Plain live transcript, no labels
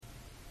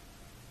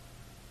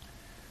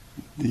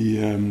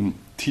The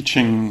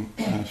teaching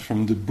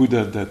from the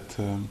Buddha that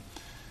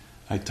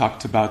I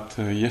talked about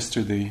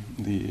yesterday,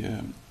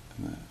 the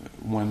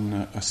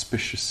one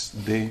auspicious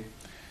day,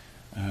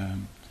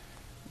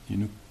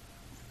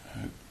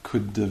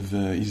 could have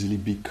easily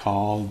be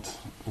called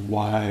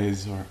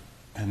wise or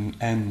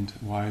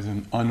wise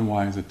and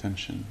unwise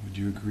attention. Would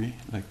you agree?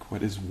 Like,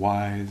 what is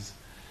wise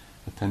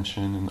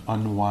attention and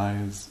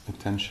unwise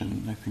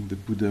attention? I think the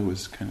Buddha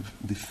was kind of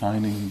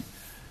defining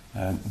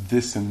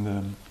this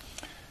in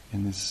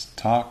this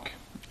talk,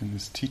 in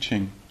this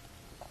teaching.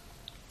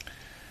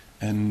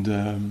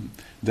 And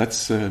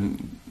that's,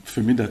 for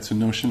me, that's a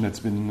notion that's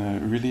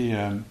been really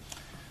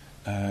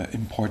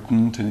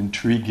important and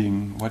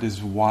intriguing. What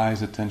is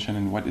wise attention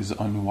and what is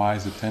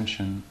unwise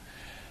attention?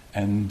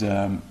 And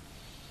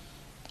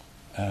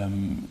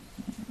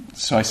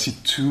so I see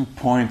 2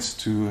 points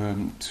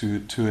to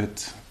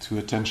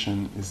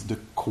attention: is the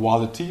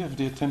quality of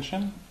the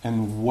attention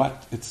and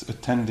what it's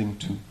attending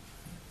to.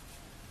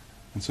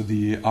 And so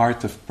the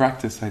art of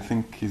practice, I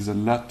think, is a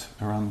lot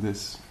around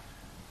this.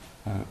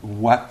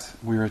 What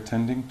we're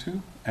attending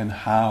to and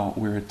how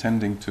we're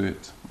attending to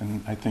it.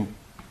 And I think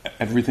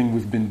everything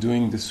we've been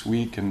doing this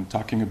week and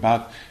talking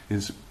about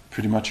is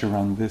pretty much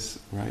around this,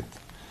 right?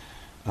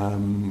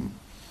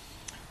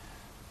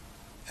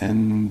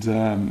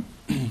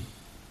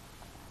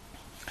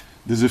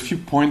 There's a few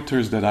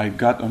pointers that I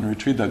got on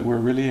retreat that were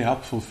really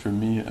helpful for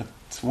me. At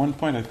one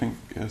point, I think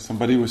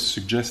somebody was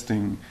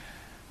suggesting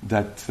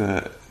that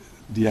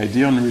the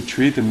idea on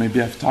retreat, and maybe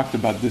I've talked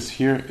about this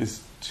here,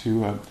 is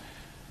to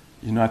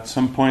at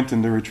some point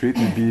in the retreat,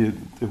 maybe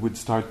it would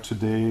start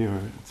today,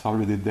 or it's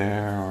already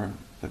there, or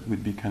that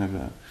would be kind of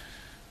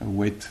a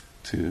way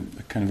to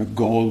a kind of a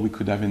goal we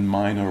could have in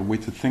mind, or a way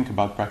to think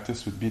about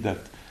practice would be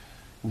that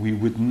we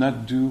would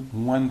not do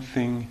one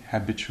thing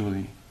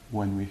habitually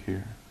when we're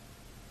here.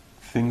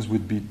 Things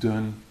would be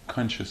done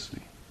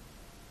consciously,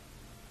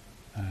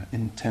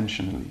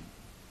 intentionally.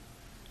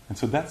 And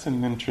so that's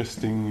an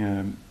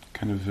interesting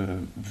kind of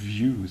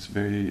view. It's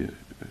very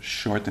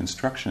short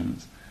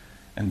instructions,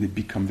 and they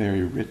become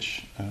very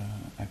rich,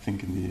 I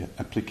think, in the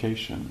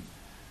application.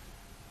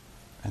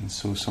 And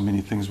so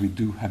many things we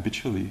do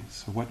habitually.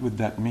 So what would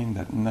that mean?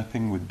 That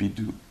nothing would be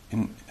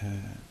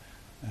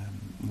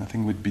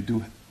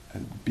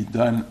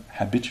done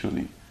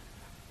habitually.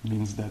 It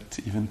means that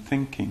even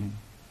thinking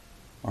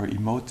or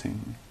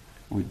emoting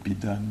would be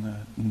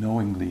done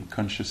knowingly,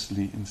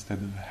 consciously, instead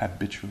of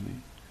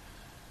habitually.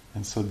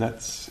 And so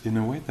that's, in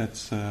a way,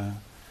 that's a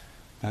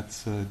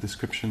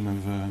description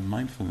of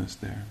mindfulness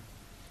there.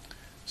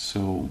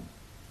 So,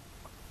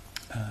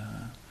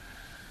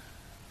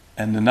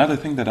 and another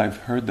thing that I've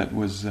heard that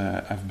was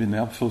have been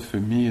helpful for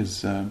me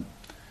is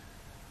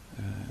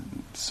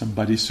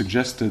somebody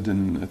suggested,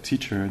 and a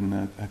teacher,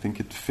 and I think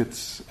it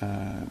fits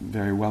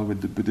very well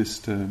with the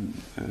Buddhist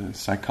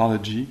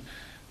psychology,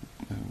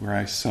 where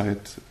I saw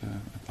it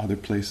at other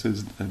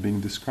places being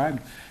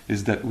described,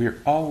 is that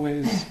we're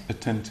always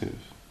attentive.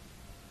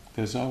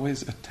 There's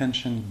always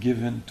attention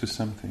given to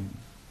something.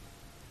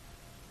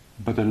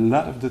 But a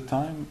lot of the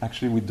time,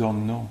 actually, we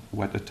don't know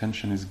what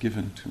attention is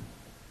given to.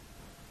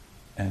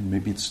 And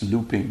maybe it's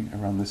looping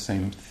around the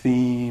same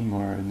theme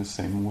or in the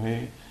same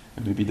way.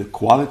 And maybe the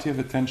quality of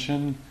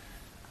attention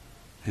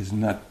is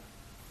not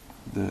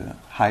the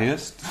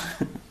highest.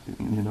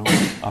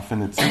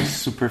 Often it's a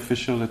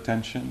superficial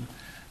attention.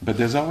 But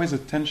there's always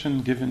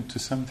attention given to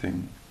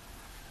something.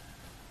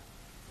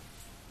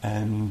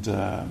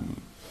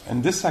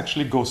 And this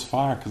actually goes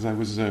far, because I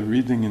was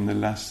reading in the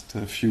last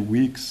few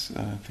weeks,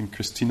 I think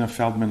Christina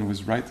Feldman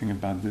was writing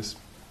about this,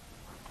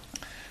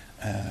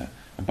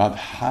 about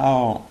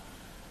how,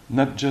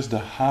 not just the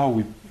how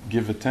we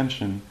give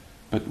attention,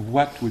 but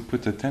what we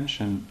put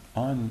attention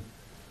on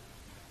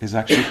is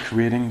actually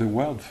creating the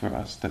world for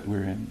us that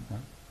we're in.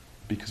 Right?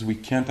 Because we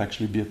can't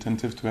actually be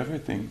attentive to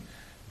everything.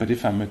 But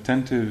if I'm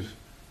attentive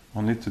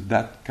only to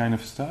that kind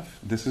of stuff,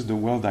 this is the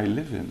world I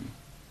live in.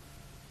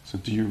 So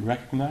do you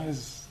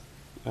recognize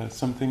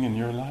something in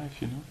your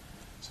life,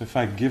 So if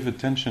I give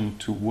attention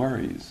to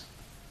worries,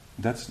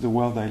 that's the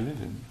world I live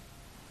in.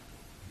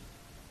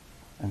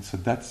 And so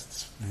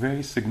that's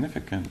very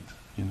significant,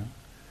 And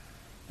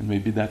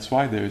maybe that's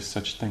why there is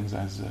such things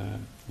as,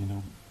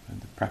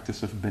 the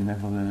practice of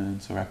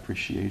benevolence or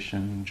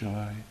appreciation,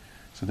 joy,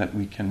 so that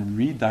we can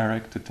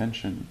redirect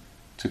attention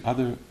to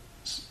other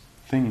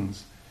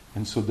things,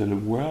 and so that the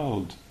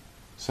world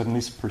suddenly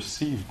is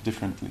perceived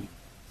differently.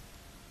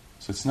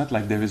 So it's not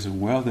like there is a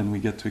world and we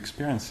get to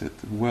experience it.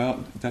 The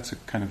world, that's a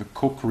kind of a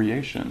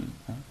co-creation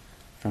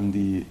from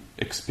the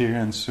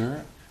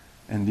experiencer,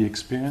 and the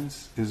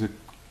experience is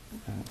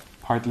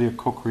partly a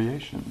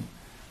co-creation.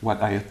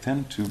 What I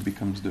attend to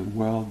becomes the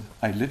world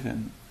I live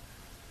in.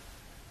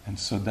 And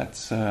so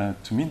that's, to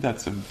me,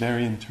 that's a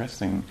very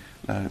interesting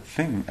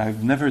thing.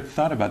 I've never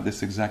thought about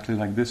this exactly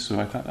like this, so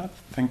I thought,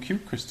 thank you,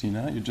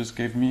 Christina, you just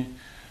gave me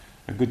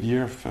a good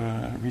year of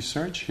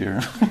research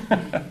here.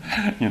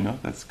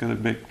 That's going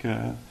to make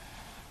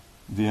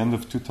the end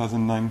of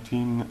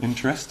 2019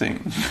 interesting,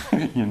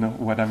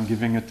 what I'm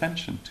giving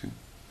attention to.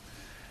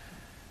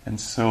 And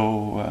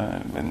so,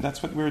 and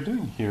that's what we're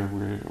doing here.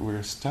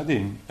 We're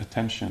studying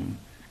attention,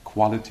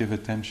 quality of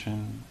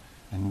attention,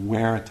 and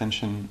where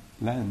attention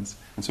lands.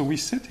 And so we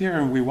sit here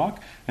and we walk,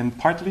 and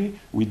partly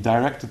we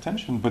direct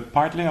attention, but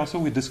partly also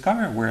we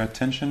discover where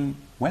attention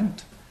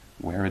went,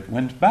 where it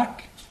went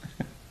back,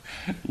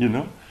 you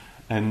know?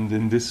 And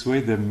in this way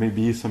there may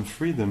be some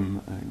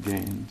freedom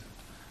gained.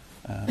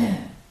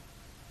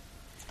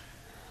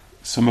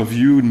 Some of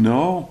you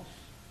know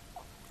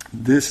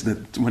this,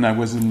 that when I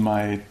was in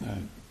my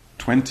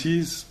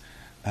 20s,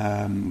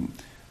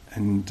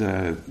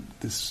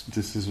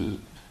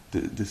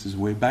 this is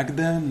way back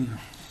then,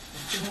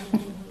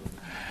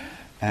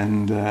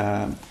 and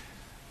I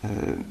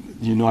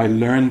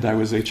learned I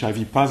was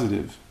HIV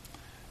positive,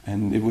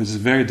 and it was a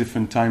very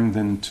different time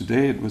than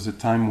today. It was a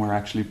time where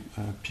actually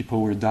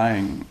people were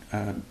dying,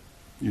 a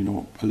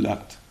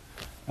lot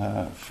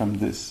from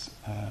this,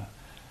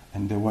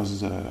 and there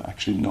was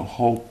actually no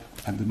hope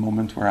at the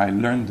moment where I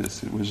learned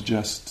this. It was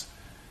just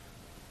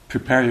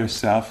prepare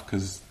yourself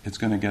because it's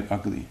going to get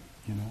ugly,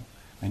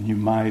 And you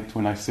might,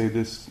 when I say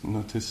this,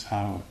 notice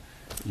how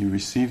you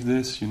receive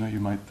this. You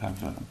might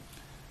have a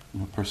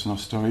personal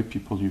story,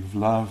 people you've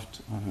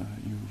loved,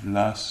 you've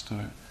lost,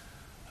 or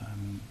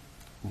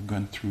who've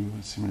gone through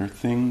similar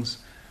things.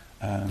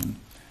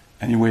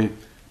 Anyway,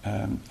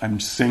 I'm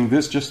saying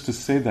this just to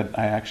say that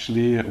I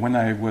actually, when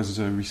I was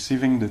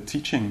receiving the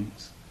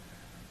teachings,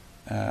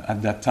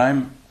 at that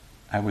time,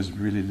 I was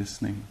really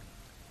listening,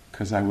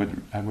 because I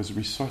was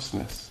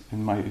resourceless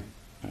in my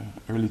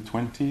early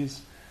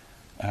 20s.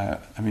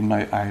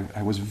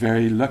 I was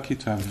very lucky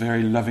to have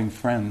very loving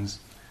friends,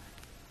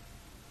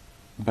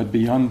 but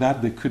beyond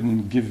that, they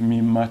couldn't give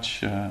me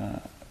much,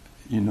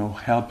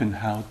 help in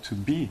how to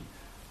be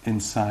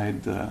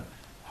inside,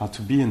 how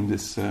to be in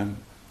this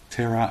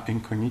terra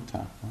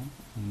incognita,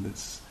 in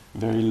this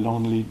very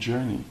lonely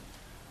journey.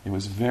 It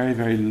was very,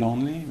 very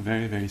lonely,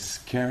 very, very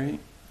scary,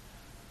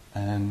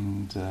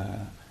 and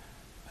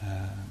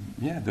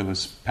there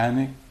was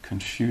panic,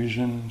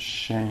 confusion,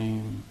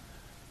 shame,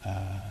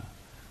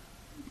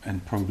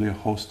 and probably a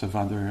host of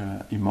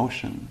other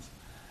emotions.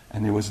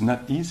 And it was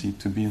not easy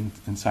to be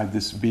inside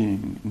this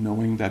being,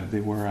 knowing that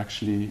they were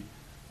actually,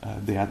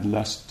 they had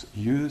lost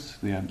youth,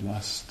 they had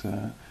lost,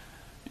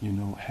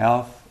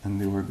 health,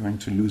 and they were going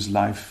to lose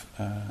life.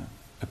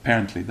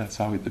 Apparently, that's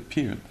how it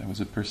appeared. There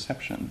was a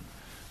perception,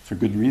 for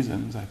good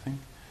reasons, I think.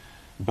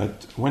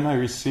 But when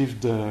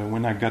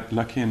I got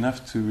lucky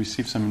enough to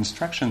receive some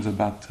instructions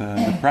about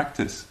the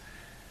practice,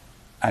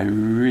 I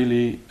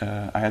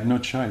had no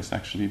choice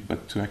actually,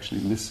 but to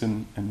actually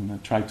listen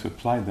and try to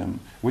apply them,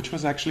 which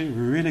was actually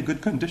really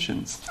good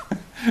conditions.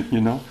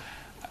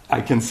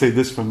 I can say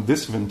this from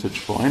this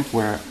vantage point,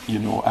 where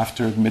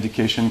after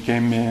medication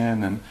came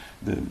in and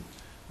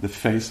the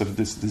face of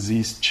this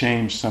disease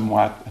changed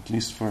somewhat, at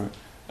least for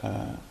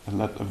a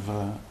lot of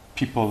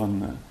people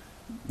on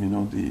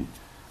the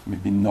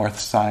maybe north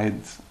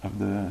side of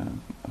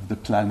the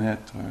planet,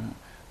 or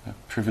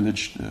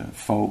privileged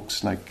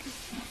folks like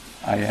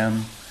I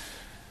am,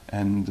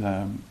 and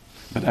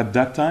but at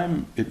that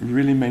time it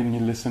really made me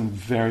listen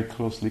very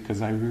closely,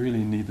 because I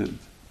really needed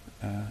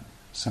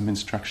some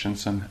instruction,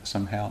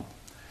 some help,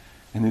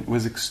 and it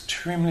was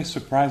extremely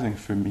surprising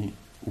for me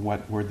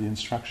what were the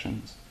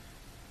instructions.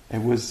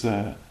 It was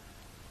I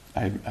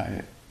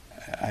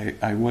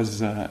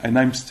was and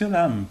I'm still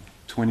am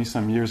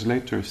 20-some years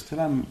later, still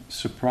I'm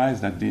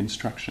surprised at the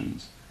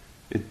instructions.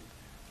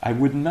 I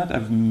would not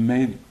have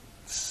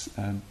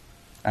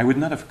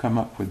come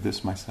up with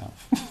this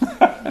myself.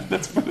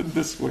 Let's put it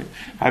this way.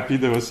 Happy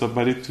there was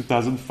somebody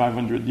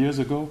 2,500 years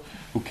ago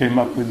who came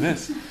up with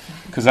this.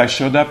 Because I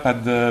showed up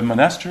at the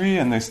monastery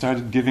and they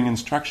started giving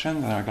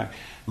instructions, and I was like,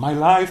 my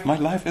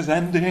life is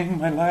ending,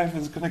 my life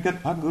is going to get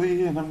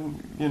ugly, and I'm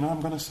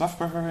going to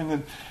suffer,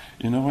 and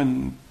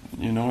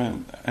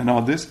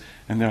all this.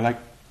 And they're like,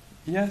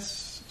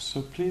 yes,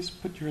 so please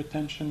put your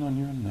attention on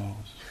your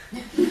nose.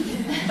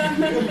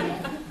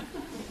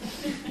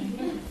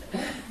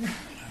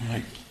 I'm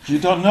like, you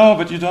don't know,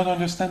 but you don't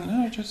understand.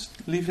 No,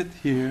 just leave it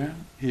here,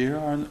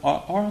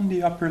 or on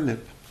the upper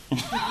lip.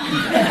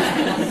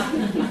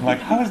 I'm like,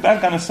 how is that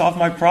going to solve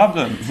my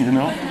problem,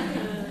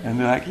 And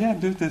they're like, yeah,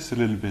 do this a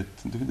little bit,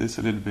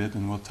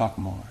 and we'll talk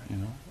more,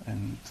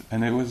 And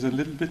it was a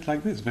little bit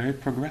like this, very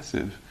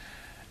progressive.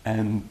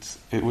 And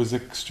it was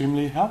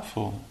extremely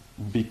helpful,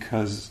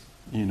 because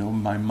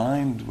my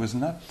mind was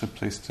not the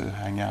place to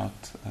hang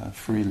out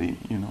freely.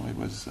 It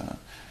was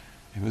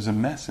a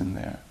mess in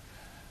there,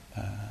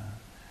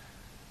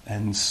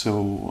 and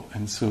so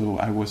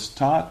I was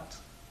taught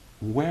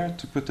where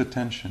to put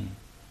attention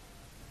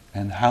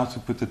and how to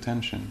put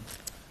attention,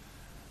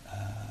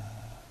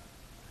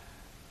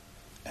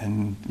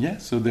 and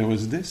so there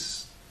was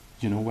this,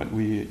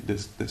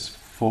 this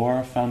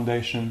 4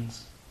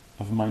 foundations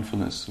of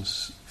mindfulness, so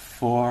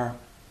 4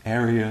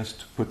 areas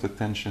to put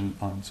attention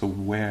on. So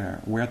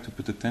where to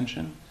put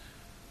attention?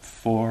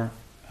 4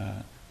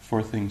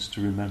 things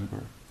to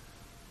remember.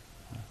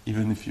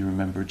 Even if you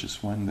remember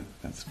just one,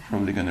 that's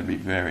probably going to be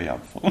very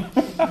helpful.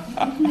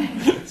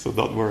 So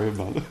don't worry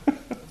about it.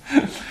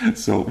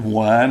 So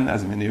one,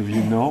 as many of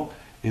you know,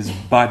 is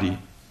body.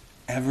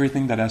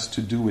 Everything that has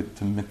to do with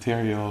the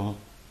material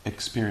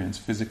experience,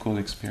 physical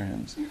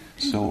experience.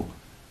 So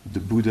the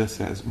Buddha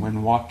says,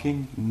 when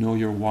walking, know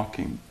you're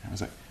walking. I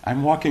was like,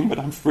 I'm walking, but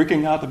I'm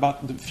freaking out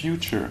about the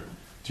future.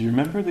 Do you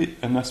remember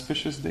an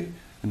auspicious day?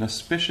 An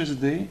auspicious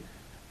day,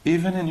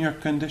 even in your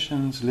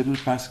conditions, little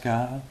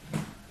Pascal,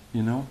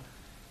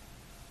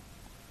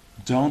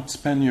 don't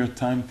spend your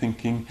time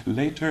thinking,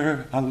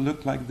 later I'll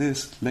look like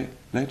this,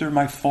 later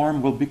my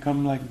form will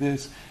become like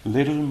this,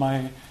 later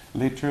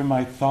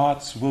my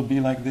thoughts will be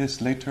like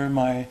this, later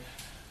my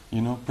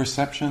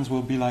perceptions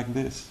will be like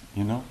this.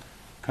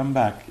 Come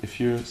back. If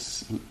you're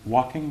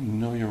walking,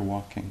 know you're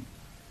walking.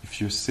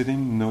 If you're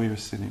sitting, know you're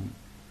sitting.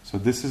 So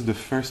this is the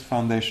first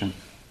foundation.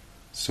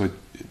 So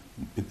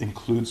it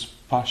includes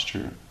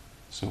posture.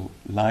 So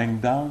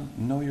lying down,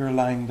 know you're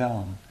lying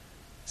down.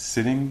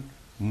 Sitting,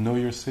 know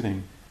you're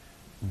sitting.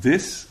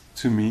 This,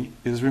 to me,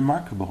 is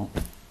remarkable.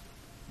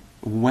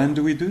 When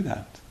do we do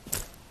that?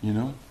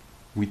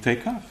 We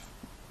take off.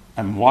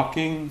 I'm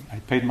walking, I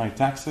paid my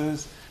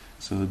taxes,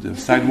 so the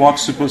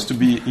sidewalk's supposed to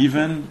be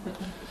even,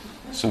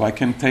 so I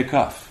can take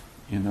off,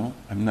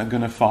 I'm not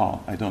going to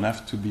fall. I don't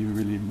have to be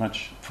really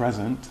much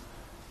present,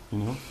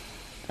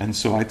 And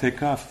so I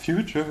take off.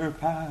 Future,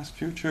 past,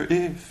 future,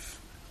 if,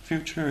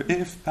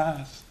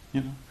 past,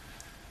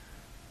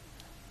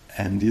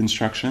 And the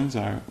instructions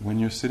are, when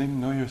you're sitting,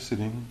 know you're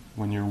sitting.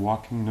 When you're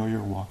walking, know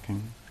you're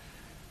walking.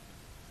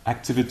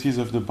 Activities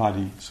of the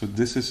body. So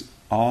this is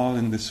all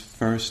in this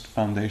first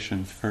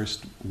foundation,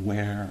 first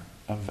wear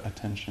of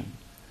attention.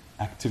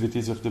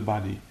 Activities of the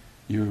body.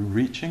 You're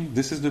reaching.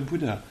 This is the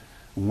Buddha.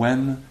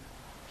 When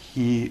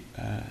he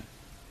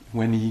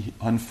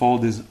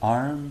unfolds his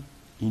arm,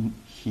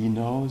 he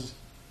knows.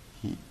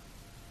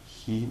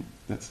 He.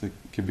 That's the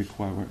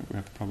Québécois. We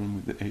have a problem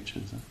with the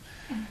H's.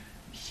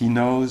 He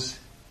knows.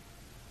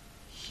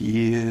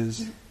 He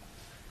is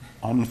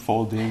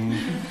unfolding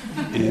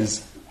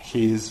his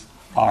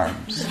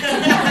arms.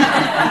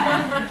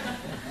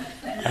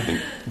 I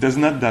think there's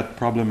not that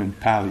problem in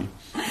Pali.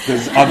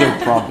 There's other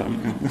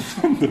problem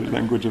in the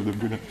language of the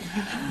Buddha.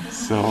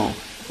 So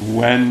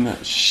when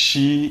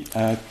she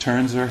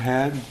turns her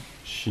head,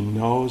 she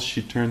knows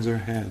she turns her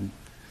head.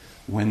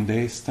 When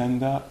they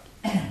stand up,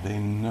 they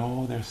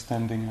know they're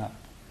standing up.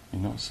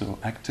 So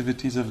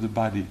activities of the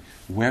body.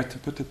 Where to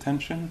put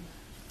attention?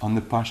 On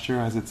the posture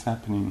as it's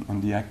happening, on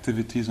the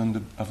activities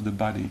of the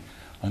body,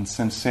 on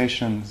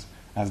sensations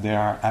as they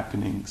are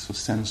happening. So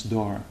sense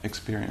door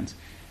experience.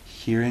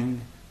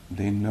 Hearing,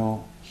 they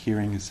know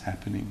hearing is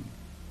happening.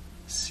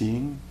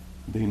 Seeing,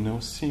 they know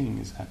seeing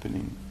is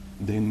happening.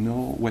 They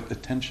know what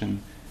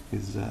attention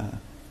is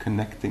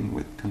connecting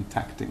with,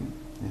 contacting.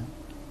 Yeah?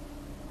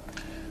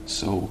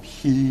 So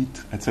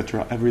heat,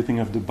 etc., everything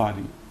of the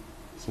body.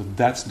 So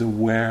that's the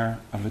wear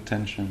of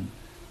attention.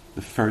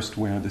 The first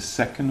wear. The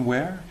second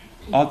wear,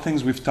 all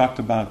things we've talked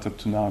about up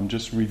to now, I'm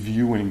just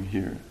reviewing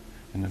here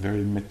in a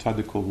very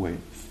methodical way.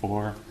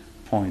 4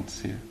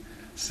 points here.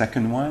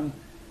 Second one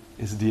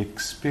is the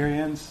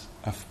experience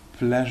of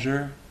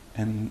pleasure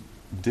and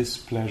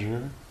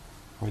displeasure,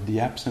 or the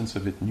absence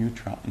of it,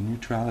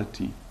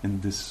 neutrality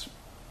in this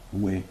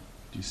way.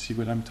 Do you see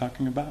what I'm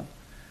talking about?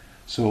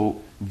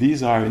 So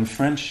these are in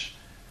French,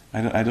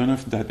 I don't know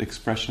if that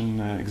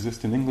expression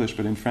exists in English,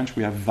 but in French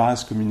we have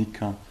vase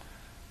communicant,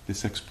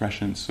 this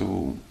expression,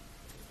 so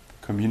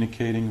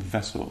communicating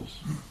vessels.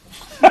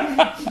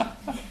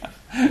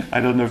 I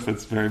don't know if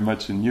it's very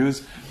much in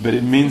use, but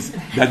it means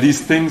that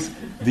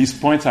these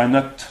points are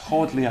not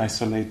totally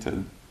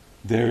isolated.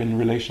 They're in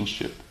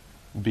relationship,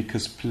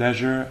 because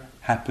pleasure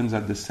happens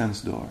at the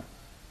sense door.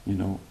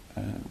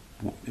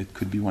 It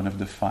could be one of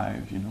the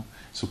 5,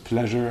 So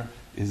pleasure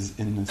is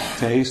in the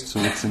taste, so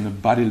it's in the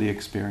bodily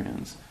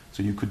experience.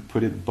 So you could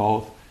put it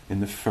both in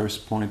the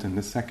first point and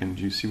the second.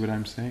 Do you see what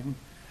I'm saying?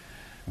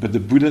 But the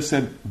Buddha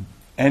said,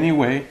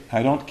 anyway,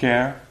 I don't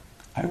care.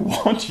 I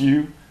want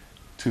you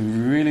to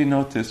really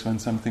notice when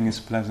something is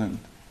pleasant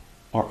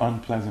or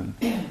unpleasant,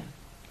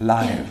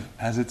 live,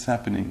 as it's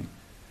happening,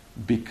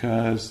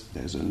 because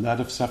there's a lot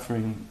of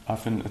suffering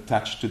often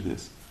attached to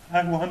this.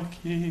 I want to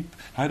keep,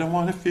 I don't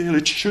want to feel,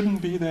 it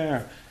shouldn't be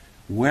there.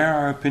 Where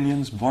are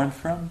opinions born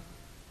from?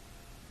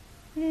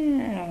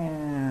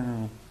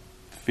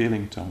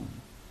 Feeling tone.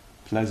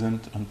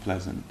 Pleasant,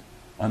 unpleasant.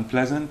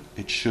 Unpleasant,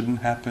 it shouldn't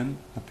happen,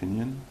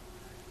 opinion.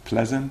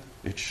 Pleasant,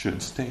 it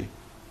should stay.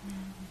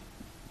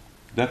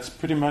 That's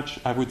pretty much,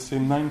 I would say,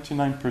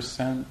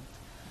 99%.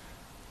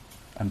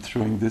 I'm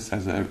throwing this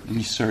as a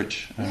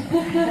research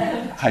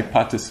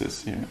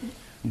hypothesis here.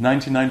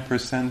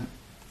 99%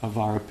 of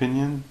our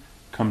opinion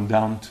come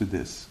down to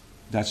this.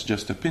 That's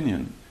just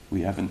opinion.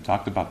 We haven't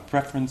talked about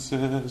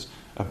preferences,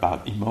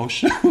 about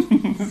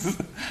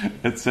emotions,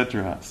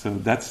 etc. So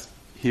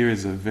here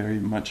is a very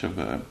much of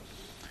a,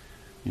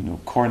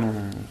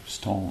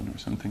 cornerstone or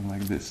something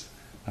like this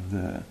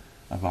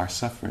of our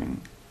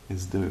suffering,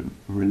 is the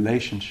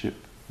relationship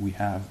we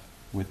have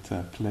with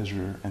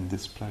pleasure and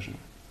displeasure.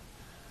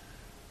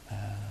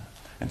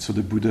 And so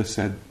the Buddha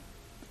said,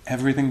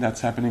 everything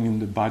that's happening in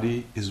the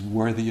body is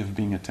worthy of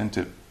being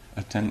attentive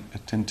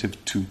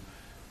to.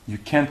 You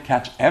can't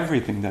catch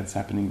everything that's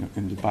happening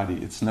in the body.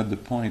 It's not the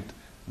point.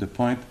 The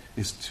point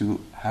is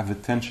to have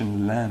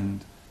attention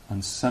land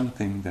on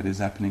something that is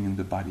happening in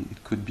the body.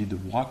 It could be the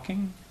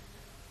walking.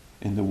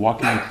 In the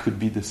walking, it could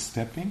be the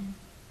stepping,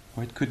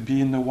 or it could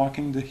be in the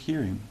walking, the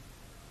hearing.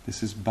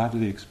 This is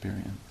bodily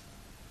experience.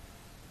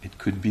 It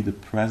could be the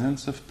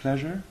presence of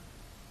pleasure,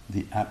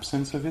 the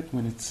absence of it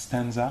when it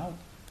stands out,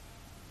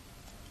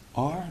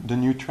 or the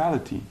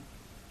neutrality,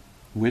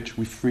 which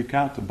we freak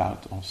out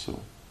about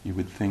also. You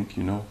would think,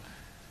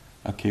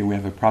 okay, we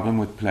have a problem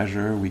with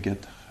pleasure, we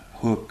get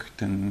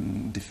hooked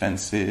and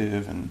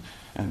defensive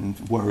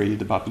and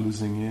worried about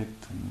losing it,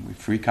 and we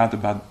freak out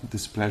about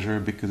displeasure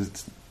because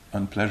it's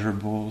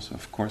unpleasurable, so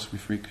of course we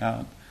freak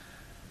out.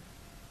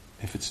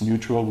 If it's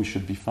neutral, we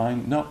should be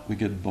fine. No, we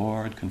get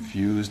bored,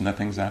 confused,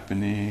 nothing's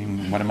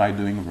happening, what am I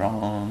doing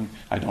wrong?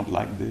 I don't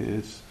like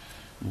this,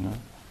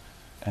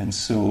 And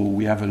so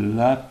we have a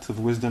lot of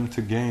wisdom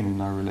to gain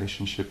in our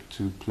relationship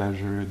to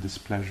pleasure,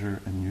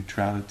 displeasure, and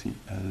neutrality.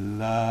 A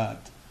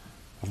lot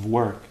of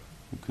work,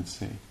 you could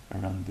say,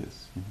 around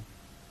this.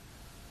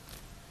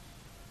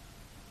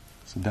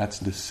 So that's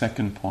the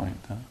second point.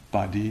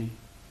 Body,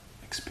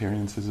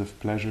 experiences of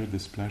pleasure,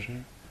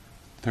 displeasure.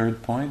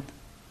 Third point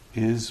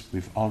is,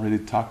 we've already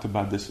talked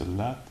about this a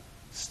lot,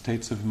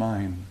 states of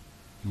mind,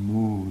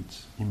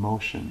 moods,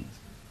 emotions.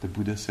 The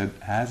Buddha said,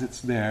 as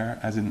it's there,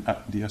 as in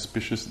the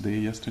auspicious day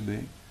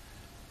yesterday.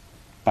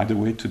 By the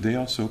way, today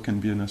also can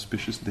be an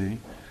auspicious day.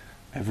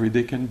 Every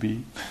day can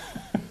be.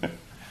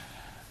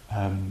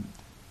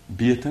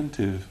 Be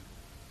attentive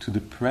to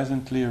the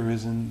presently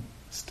arisen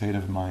state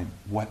of mind,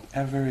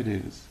 whatever it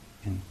is,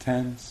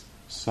 intense,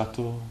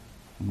 subtle,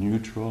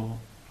 neutral,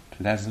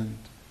 pleasant,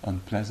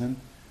 unpleasant.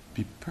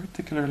 Be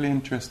particularly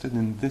interested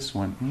in this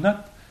one.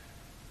 Not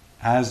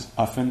as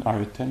often our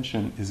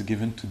attention is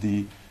given to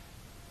the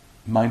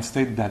mind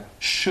state that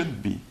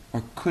should be,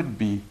 or could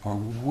be, or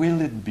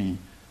will it be,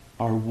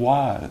 or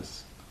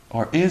was,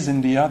 or is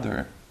in the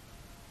other.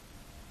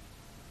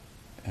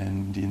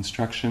 And the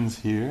instructions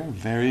here,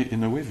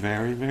 in a way,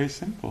 very, very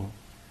simple.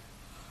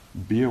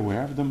 Be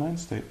aware of the mind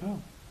state.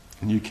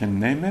 And you can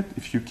name it.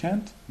 If you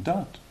can't,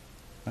 don't.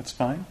 That's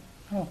fine.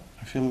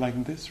 I feel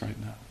like this right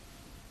now.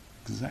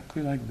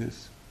 Exactly like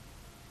this.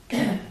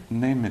 Can't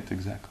name it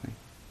exactly.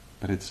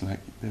 But it's like,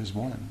 there's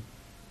one.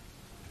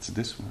 It's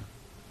this one.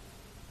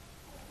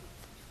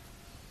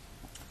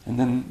 And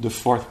then the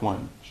fourth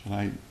one. Shall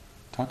I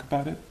talk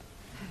about it?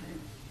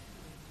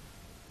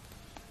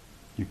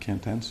 You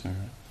can't answer.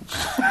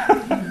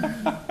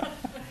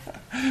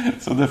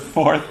 So the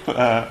fourth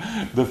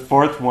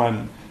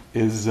one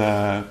is,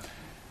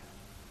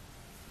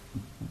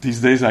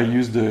 these days I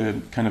use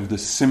the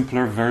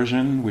simpler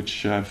version,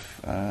 which I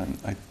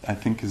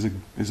think is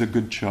a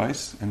good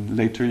choice. And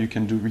later you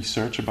can do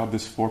research about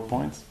these 4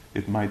 points.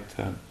 It might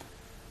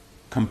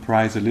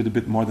comprise a little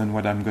bit more than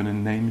what I'm going to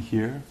name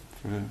here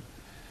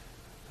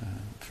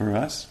for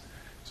us.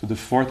 So the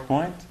fourth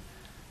point,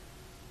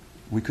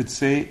 we could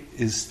say,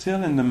 is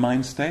still in the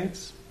mind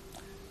states,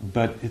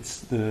 but it's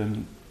the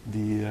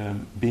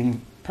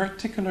being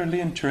particularly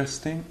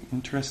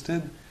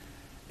interested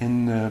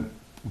in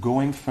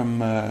going from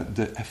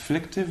the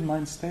afflictive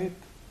mind state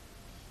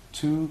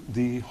to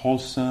the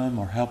wholesome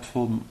or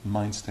helpful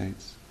mind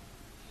states.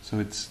 So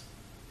it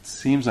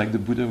seems like the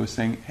Buddha was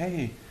saying,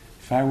 hey,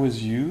 if I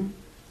was you,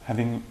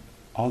 having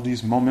all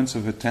these moments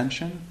of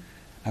attention,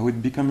 I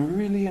would become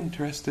really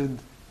interested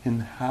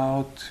in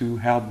how to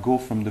help go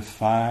from the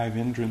 5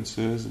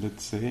 hindrances,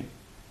 let's say,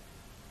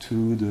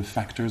 to the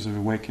factors of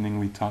awakening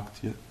we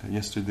talked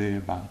yesterday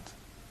about. Do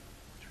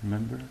you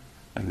remember?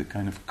 Like the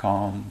kind of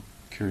calm,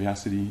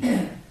 curiosity,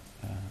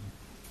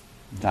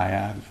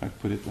 dyad, if I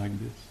put it like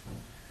this.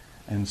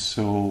 And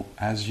so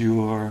as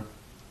you're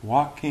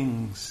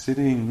walking,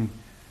 sitting,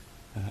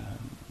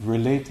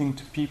 relating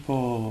to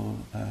people,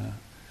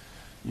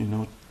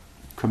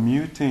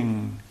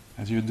 commuting,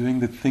 as you're doing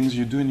the things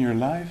you do in your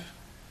life,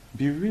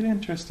 be really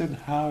interested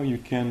how you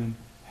can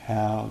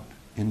help,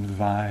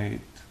 invite,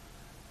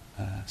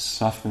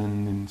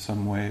 soften in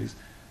some ways.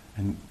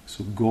 And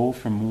so go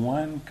from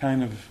one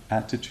kind of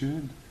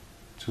attitude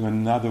to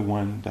another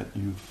one that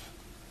you've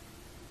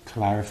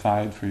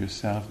clarified for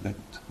yourself that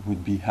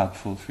would be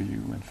helpful for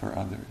you and for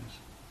others.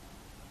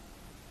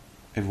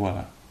 Et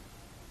voila.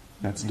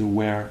 That's the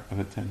where of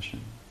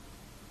attention.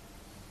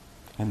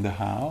 And the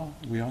how,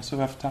 we also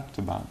have talked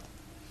about.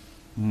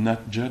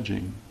 Not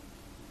judging,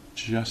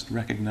 just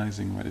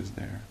recognizing what is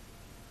there.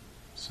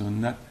 So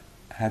not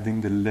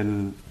adding the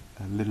little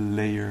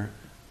layer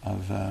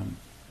of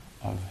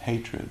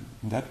hatred.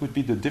 That would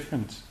be the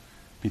difference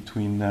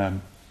between.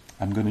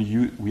 I'm going to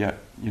use.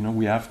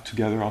 We have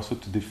together also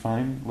to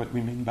define what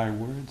we mean by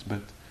words.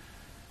 But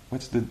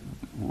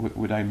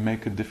would I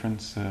make a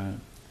difference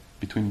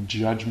between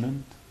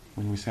judgment,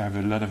 when we say I have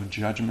a lot of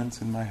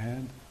judgments in my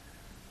head,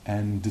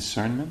 and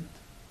discernment?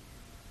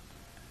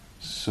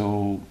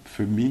 So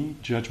for me,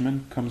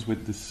 judgment comes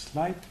with this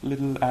slight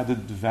little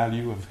added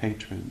value of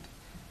hatred.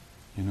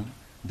 You know,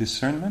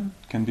 discernment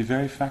can be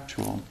very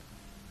factual.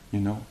 You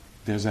know,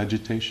 there's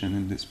agitation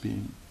in this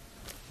being.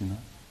 You know,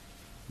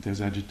 there's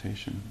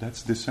agitation.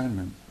 That's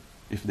discernment,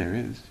 if there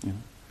is. You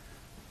know,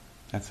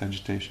 that's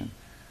agitation.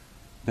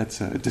 That's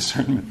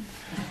discernment.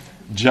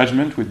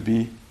 Judgment would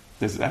be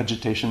there's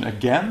agitation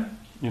again.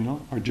 You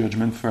know, or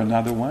judgment for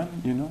another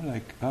one. You know,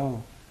 like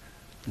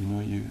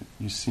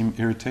you seem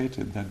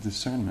irritated. That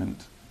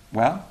discernment.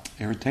 Well,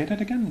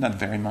 irritated again? Not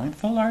very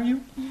mindful, are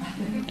you?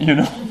 You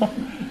know?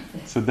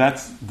 So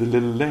that's the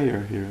little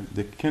layer here.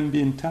 There can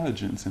be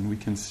intelligence and we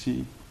can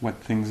see what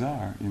things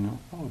are, you know.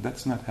 Oh,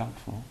 that's not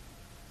helpful.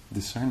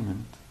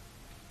 Discernment.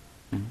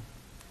 You know?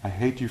 I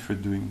hate you for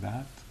doing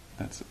that.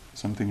 That's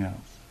something else.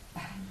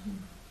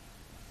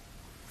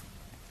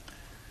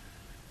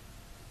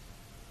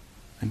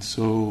 And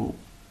so,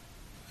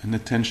 an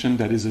attention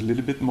that is a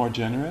little bit more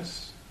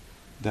generous,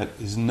 that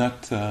is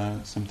not,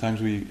 sometimes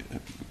we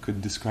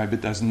could describe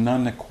it as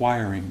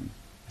non-acquiring.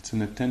 It's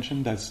an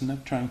attention that's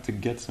not trying to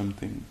get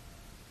something,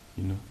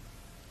 you know.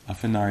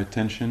 Often our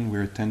attention,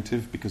 we're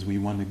attentive because we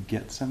want to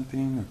get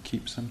something or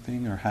keep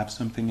something or have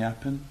something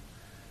happen.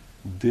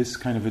 This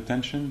kind of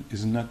attention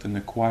is not an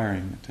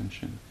acquiring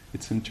attention.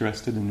 It's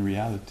interested in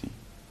reality.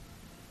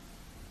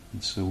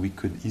 And so we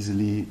could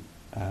easily,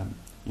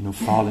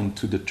 fall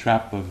into the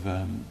trap of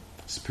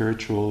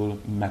spiritual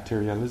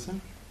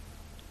materialism.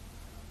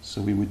 So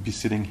we would be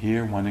sitting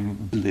here wanting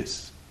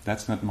bliss.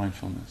 That's not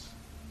mindfulness.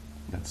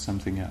 That's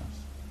something else.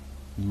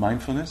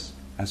 Mindfulness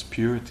has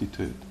purity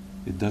to it.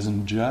 It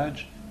doesn't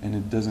judge and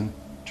it doesn't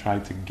try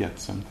to get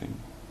something.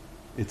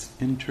 It's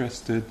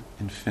interested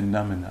in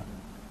phenomena.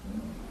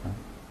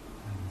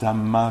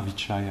 Dhamma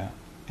vichaya.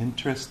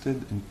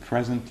 Interested in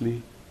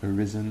presently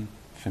arisen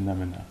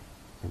phenomena.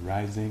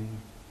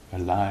 Arising,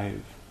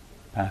 alive,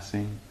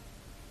 passing.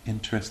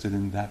 Interested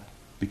in that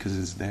because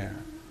it's there.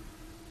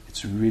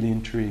 It's really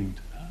intrigued.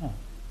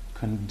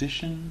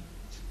 Conditions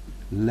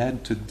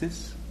led to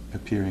this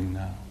appearing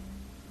now.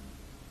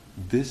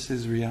 This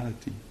is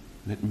reality.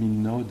 Let me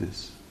know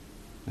this.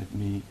 Let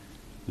me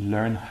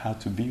learn how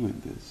to be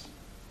with this.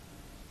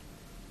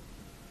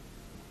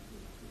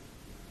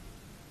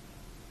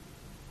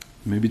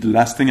 Maybe the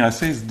last thing I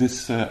say is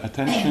this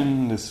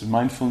attention, this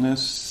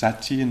mindfulness,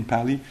 sati in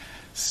Pali,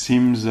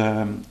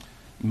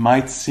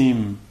 might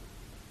seem,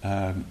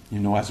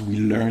 as we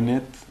learn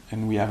it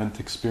and we haven't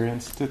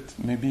experienced it,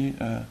 maybe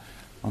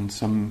on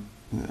some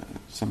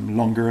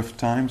longer of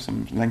time,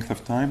 some length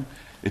of time,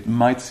 it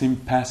might seem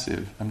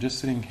passive. I'm just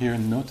sitting here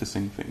and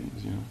noticing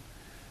things, you know.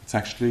 It's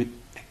actually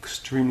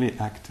extremely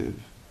active,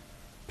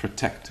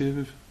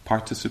 protective,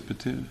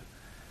 participative.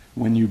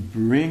 When you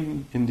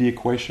bring in the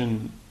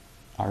equation,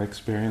 our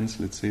experience,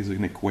 let's say, is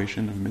an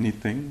equation of many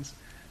things.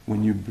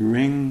 When you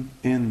bring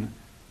in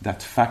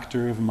that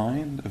factor of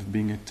mind, of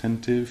being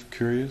attentive,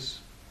 curious,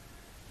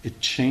 it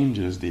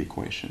changes the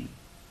equation.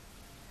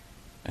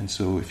 And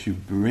so if you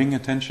bring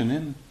attention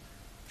in,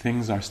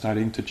 things are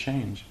starting to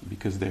change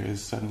because there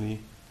is suddenly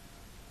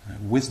a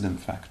wisdom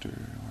factor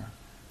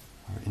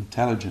or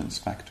intelligence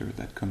factor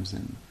that comes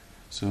in.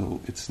 So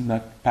it's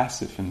not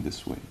passive in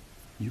this way.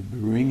 You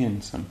bring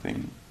in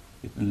something,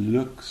 it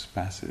looks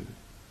passive,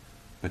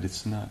 but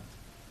it's not.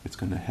 It's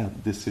going to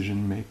help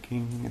decision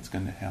making, it's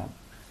going to help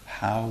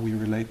how we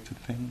relate to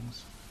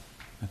things,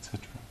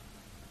 etc.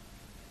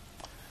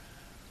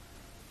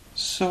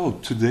 So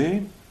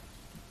today,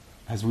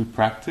 as we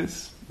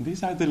practice,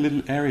 these are the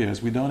little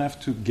areas. We don't have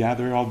to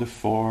gather all the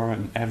four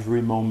in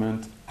every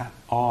moment at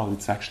all.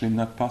 It's actually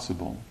not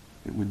possible.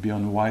 It would be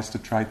unwise to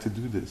try to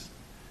do this.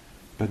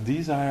 But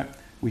these are,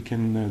 we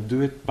can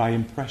do it by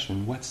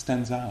impression. What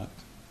stands out?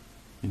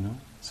 You know?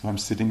 So I'm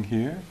sitting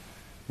here.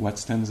 What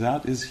stands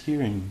out is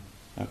hearing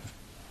of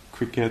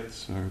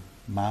crickets or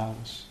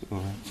mouse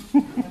or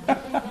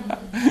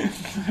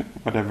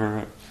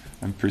whatever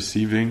I'm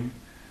perceiving.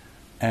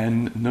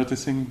 And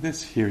noticing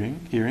this,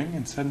 hearing,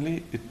 and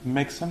suddenly it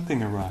makes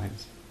something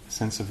arise. A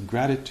sense of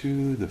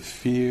gratitude, of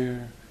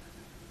fear,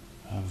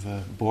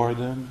 of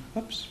boredom.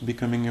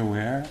 Becoming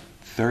aware.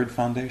 Third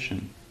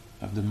foundation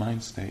of the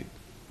mind state.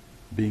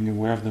 Being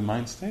aware of the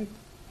mind state,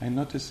 I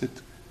notice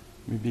it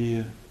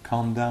maybe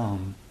calm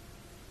down.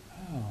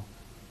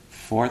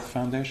 Fourth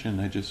foundation,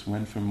 I just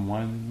went from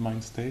one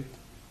mind state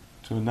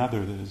to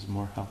another that is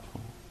more helpful.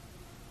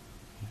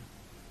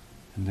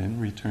 And then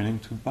returning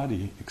to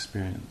body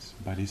experience.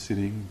 Body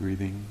sitting,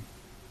 breathing,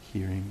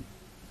 hearing.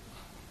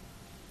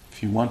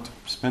 If you want to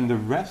spend the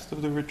rest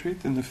of the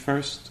retreat in the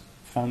first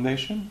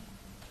foundation,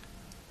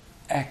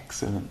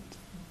 excellent.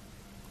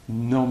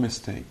 No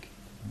mistake.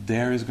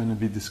 There is going to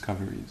be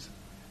discoveries.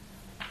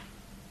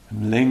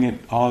 I'm laying it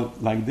all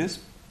like this,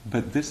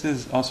 but this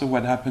is also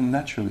what happened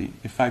naturally.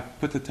 If I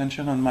put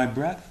attention on my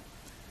breath,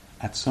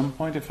 at some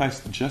point if I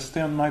just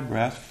stay on my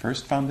breath,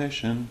 first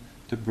foundation,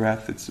 the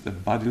breath, it's a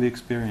bodily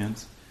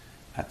experience.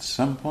 At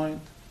some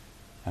point,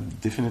 I'm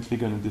definitely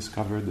going to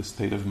discover the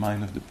state of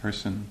mind of the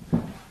person,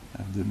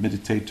 of the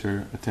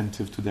meditator,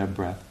 attentive to their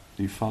breath.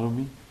 Do you follow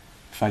me?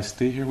 If I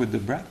stay here with the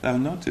breath, I'll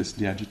notice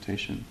the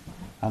agitation.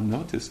 I'll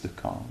notice the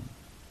calm.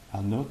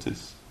 I'll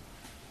notice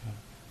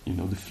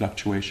the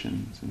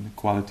fluctuations in the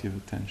quality of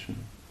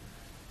attention.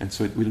 And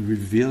so it will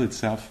reveal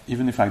itself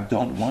even if I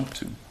don't want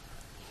to.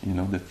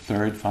 The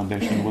third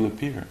foundation will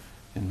appear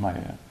in my,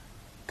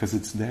 because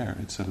it's there,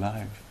 it's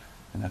alive.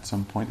 And at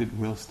some point it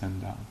will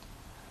stand out.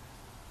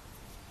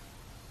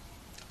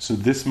 So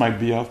this might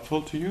be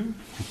helpful to you.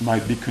 It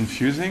might be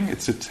confusing.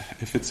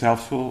 If it's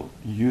helpful,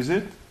 use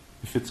it.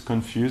 If it's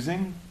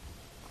confusing,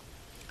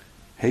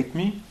 hate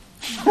me.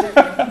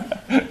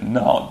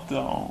 No,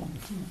 don't.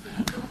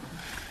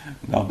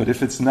 No, but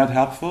if it's not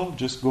helpful,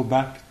 just go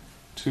back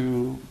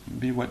to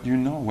be what you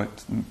know,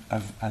 what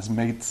has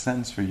made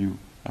sense for you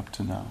up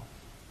to now.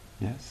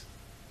 Yes?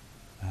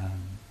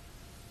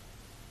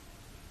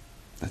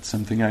 That's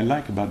something I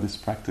like about this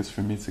practice.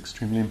 For me, it's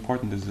extremely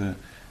important.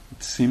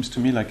 It seems to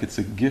me like it's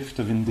a gift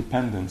of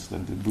independence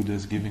that the Buddha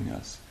is giving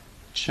us.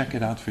 Check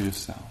it out for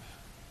yourself.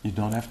 You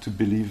don't have to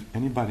believe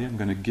anybody. I'm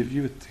going to give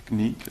you a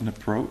technique, an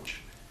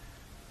approach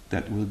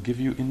that will give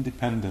you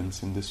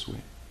independence in this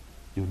way.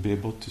 You'll be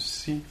able to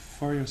see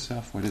for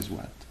yourself what is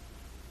what.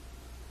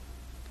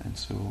 And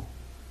so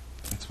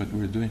that's what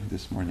we're doing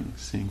this morning,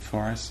 seeing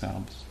for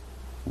ourselves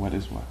what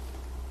is what.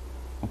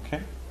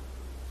 Okay?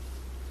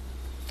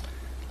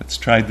 Let's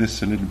try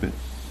this a little bit.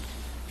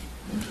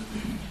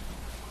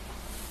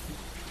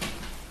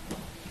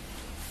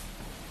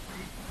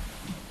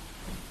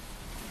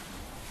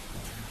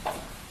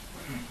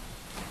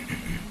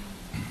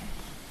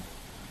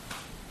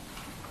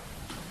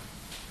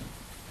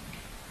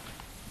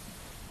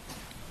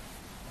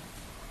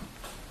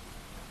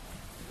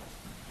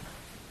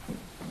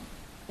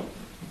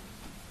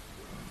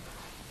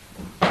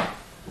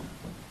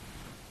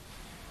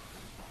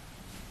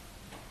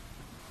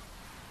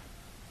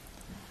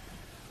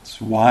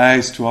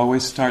 Wise to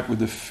always start with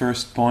the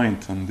first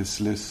point on this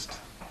list,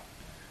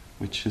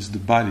 which is the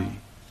body,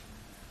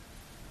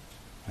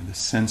 or the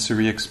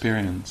sensory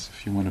experience,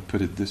 if you want to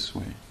put it this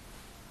way.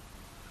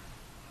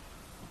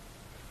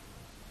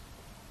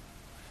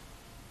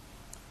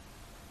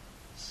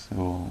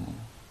 So,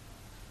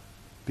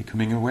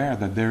 becoming aware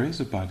that there is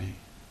a body.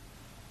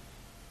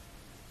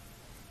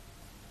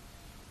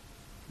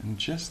 And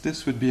just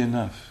this would be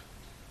enough.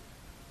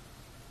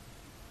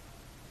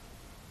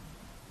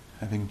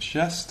 Having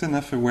just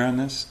enough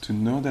awareness to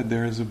know that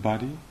there is a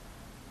body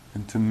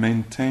and to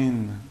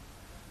maintain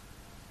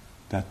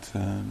that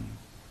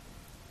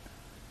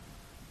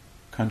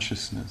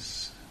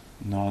consciousness,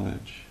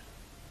 knowledge.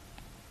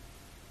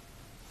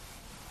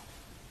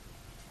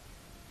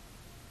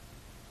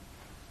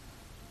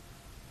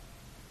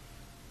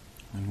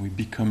 When we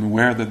become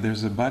aware that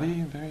there's a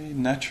body, very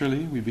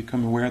naturally we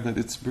become aware that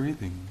it's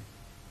breathing,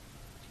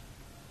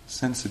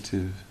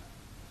 sensitive,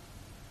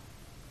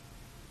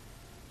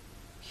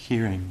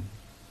 hearing.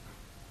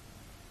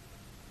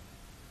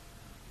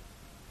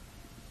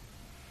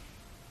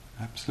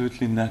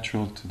 Absolutely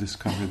natural to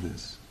discover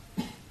this.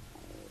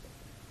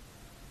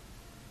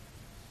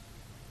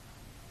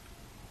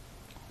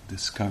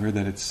 Discover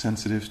that it's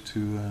sensitive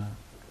to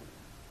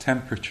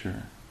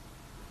temperature.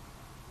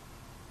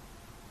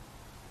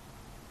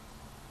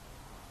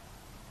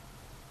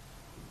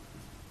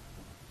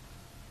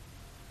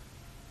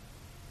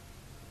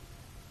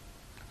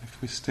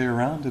 If we stay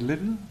around a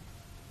little,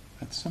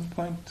 at some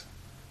point,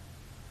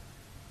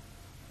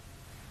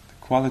 the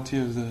quality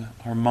of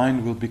our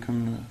mind will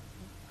become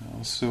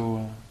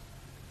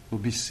will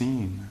be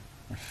seen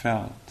or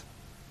felt.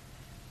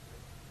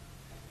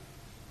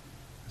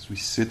 As we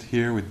sit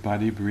here with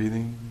body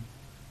breathing,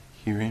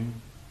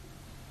 hearing,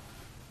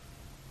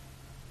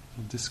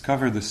 we'll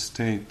discover the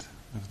state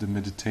of the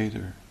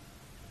meditator.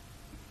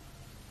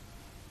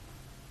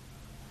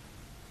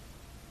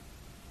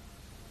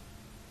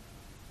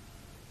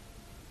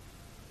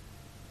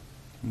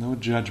 No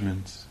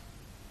judgments,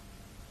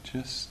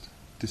 just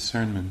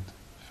discernment,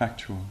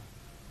 factual.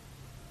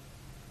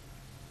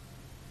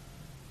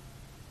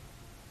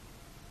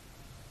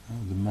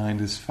 Oh, the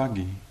mind is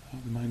foggy. Oh,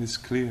 the mind is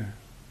clear.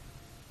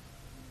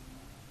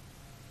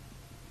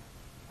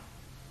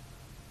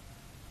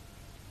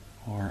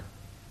 Or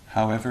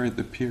however it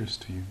appears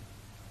to you.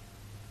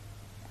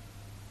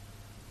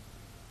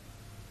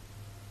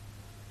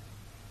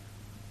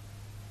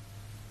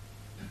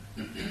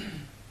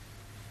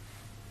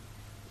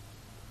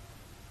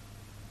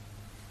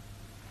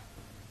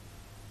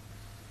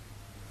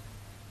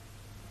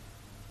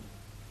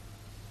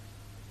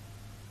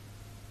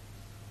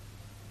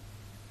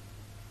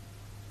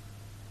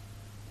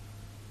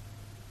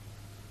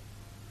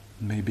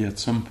 Maybe at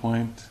some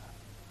point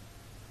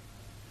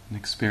an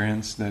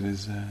experience that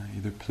is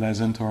either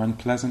pleasant or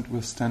unpleasant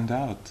will stand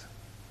out,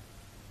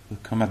 will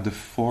come at the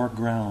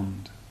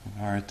foreground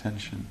of our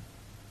attention.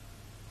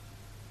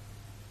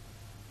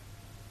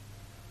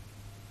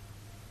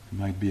 We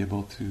might be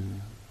able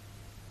to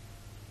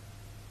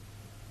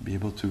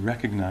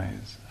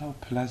recognize how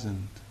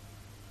pleasant.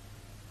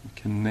 We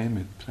can name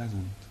it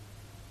pleasant.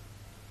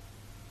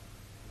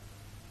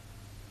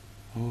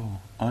 Oh,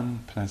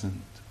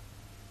 unpleasant.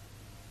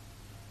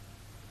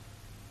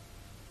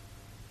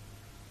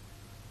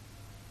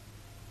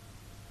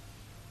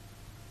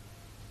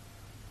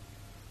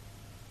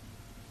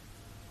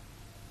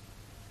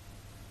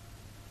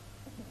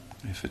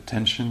 If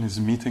attention is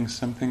meeting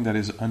something that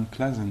is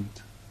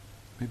unpleasant,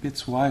 maybe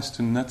it's wise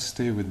to not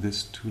stay with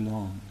this too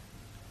long,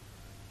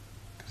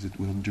 because it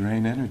will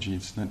drain energy.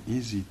 It's not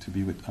easy to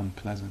be with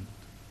unpleasant.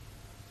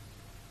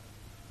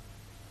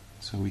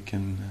 So we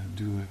can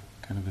do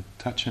a kind of a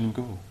touch and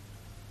go.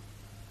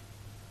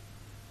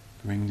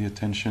 Bring the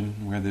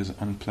attention where there's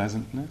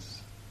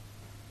unpleasantness,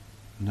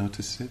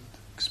 notice it,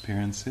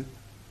 experience it,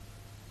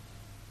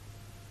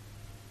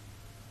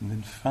 and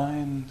then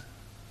find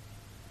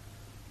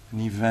an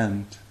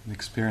event, an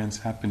experience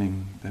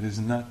happening that is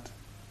not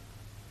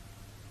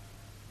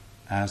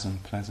as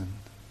unpleasant.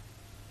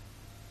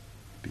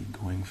 Be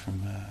going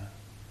from a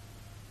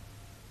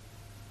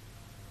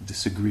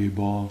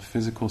disagreeable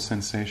physical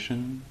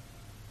sensation,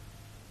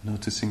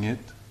 noticing it,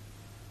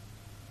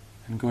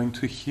 and going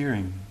to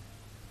hearing,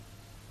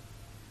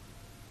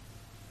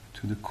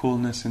 to the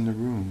coolness in the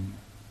room,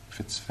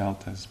 if it's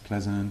felt as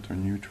pleasant or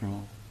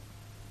neutral.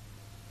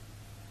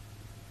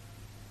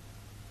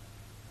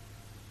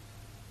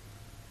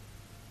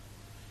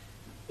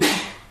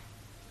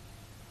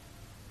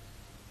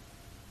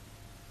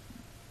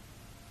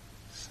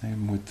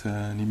 Same with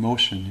an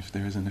emotion. If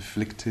there is an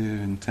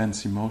afflictive,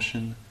 intense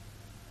emotion,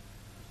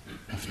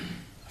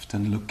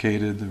 often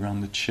located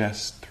around the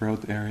chest,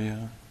 throat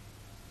area,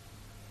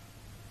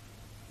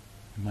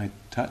 you might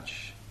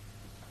touch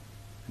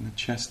in the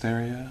chest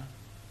area,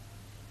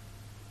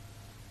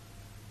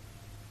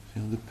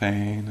 feel the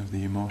pain of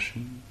the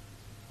emotion,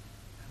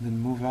 and then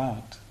move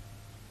out.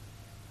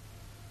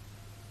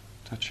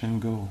 Touch and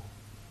go.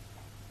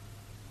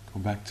 Go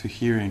back to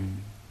hearing,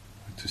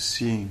 or to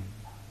seeing,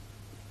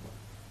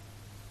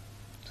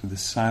 to the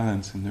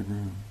silence in the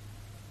room.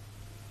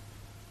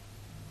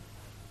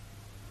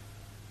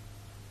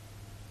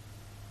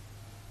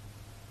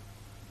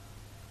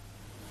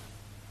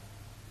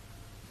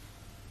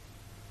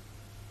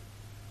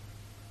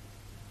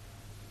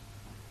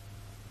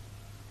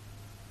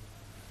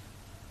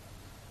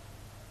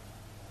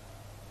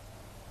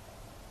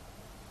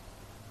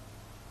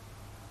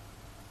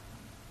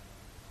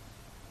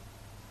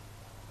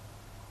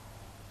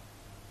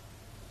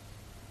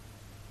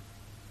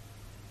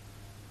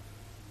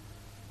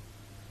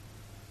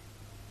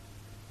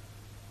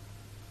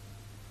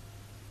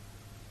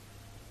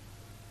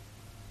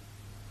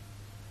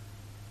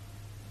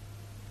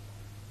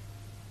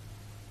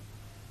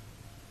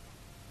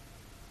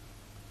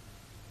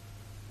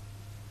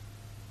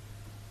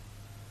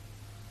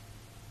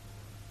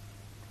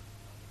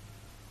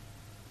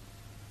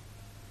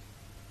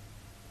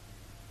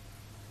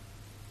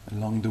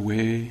 Along the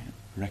way,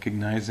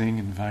 recognizing,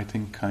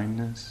 inviting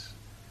kindness,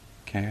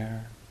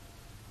 care,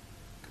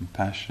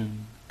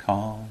 compassion,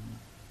 calm,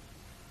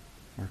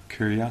 or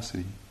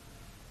curiosity,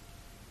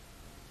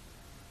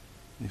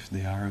 if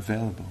they are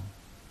available.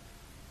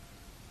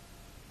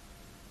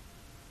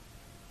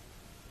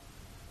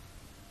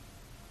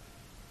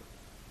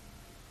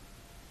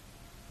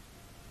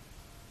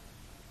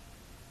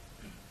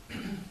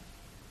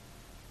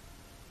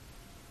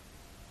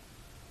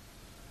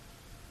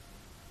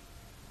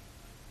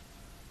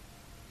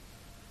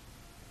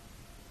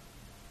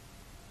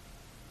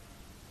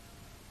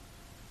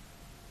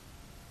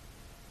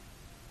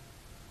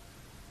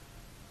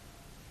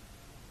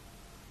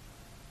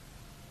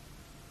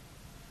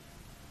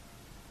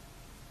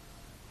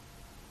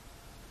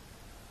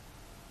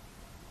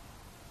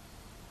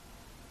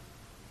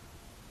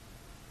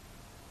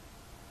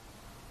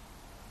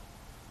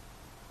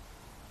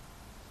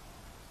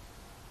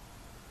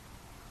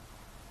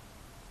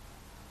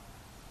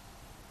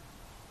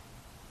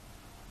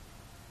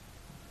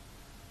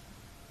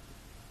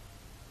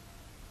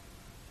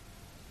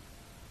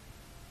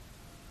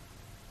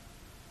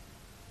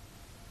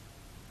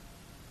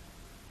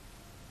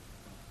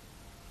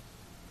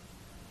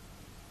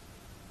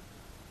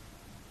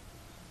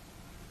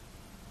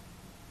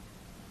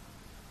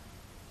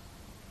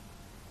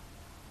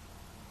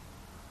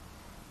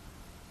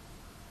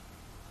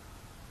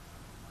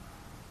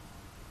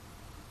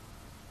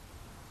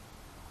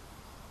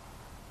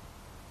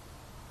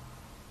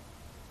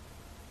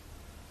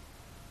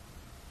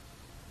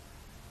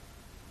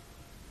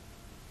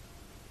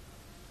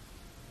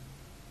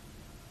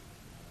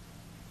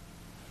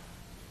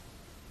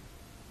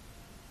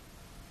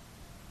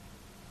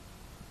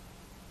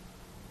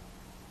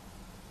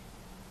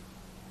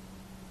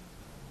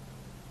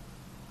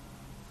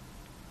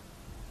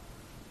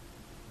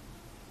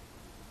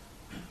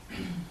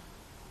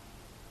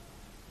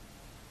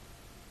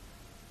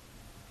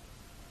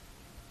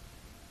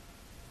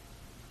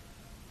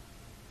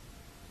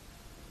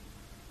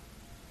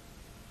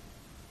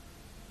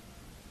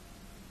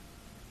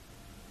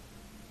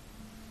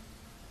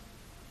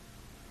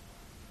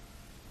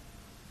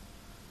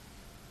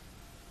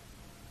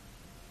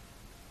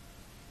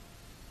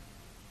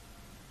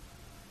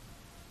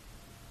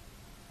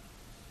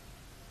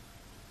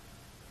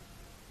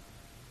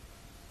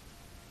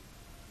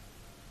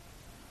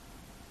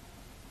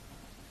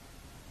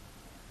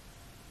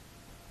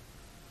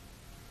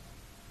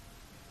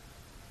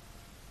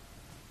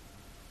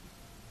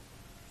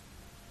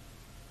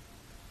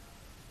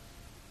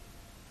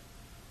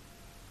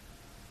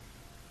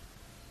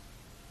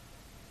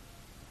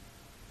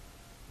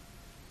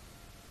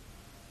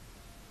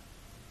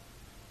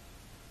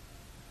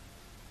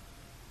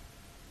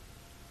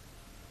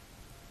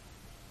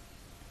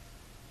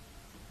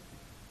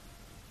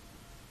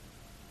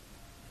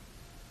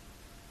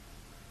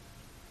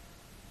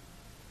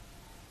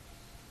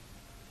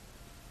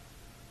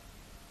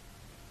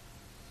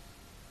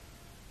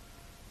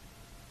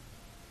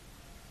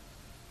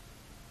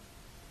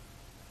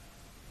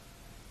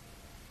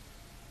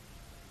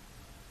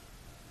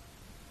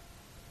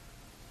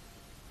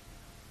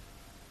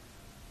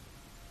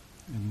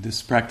 In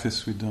this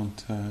practice, we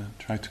don't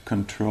try to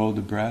control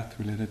the breath.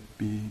 We let it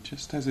be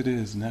just as it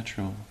is,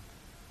 natural.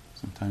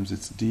 Sometimes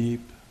it's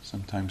deep,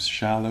 sometimes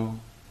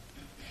shallow.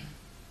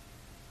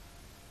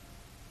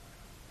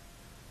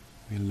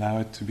 We allow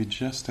it to be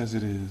just as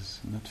it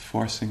is, not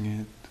forcing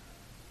it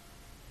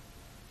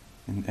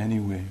in any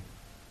way.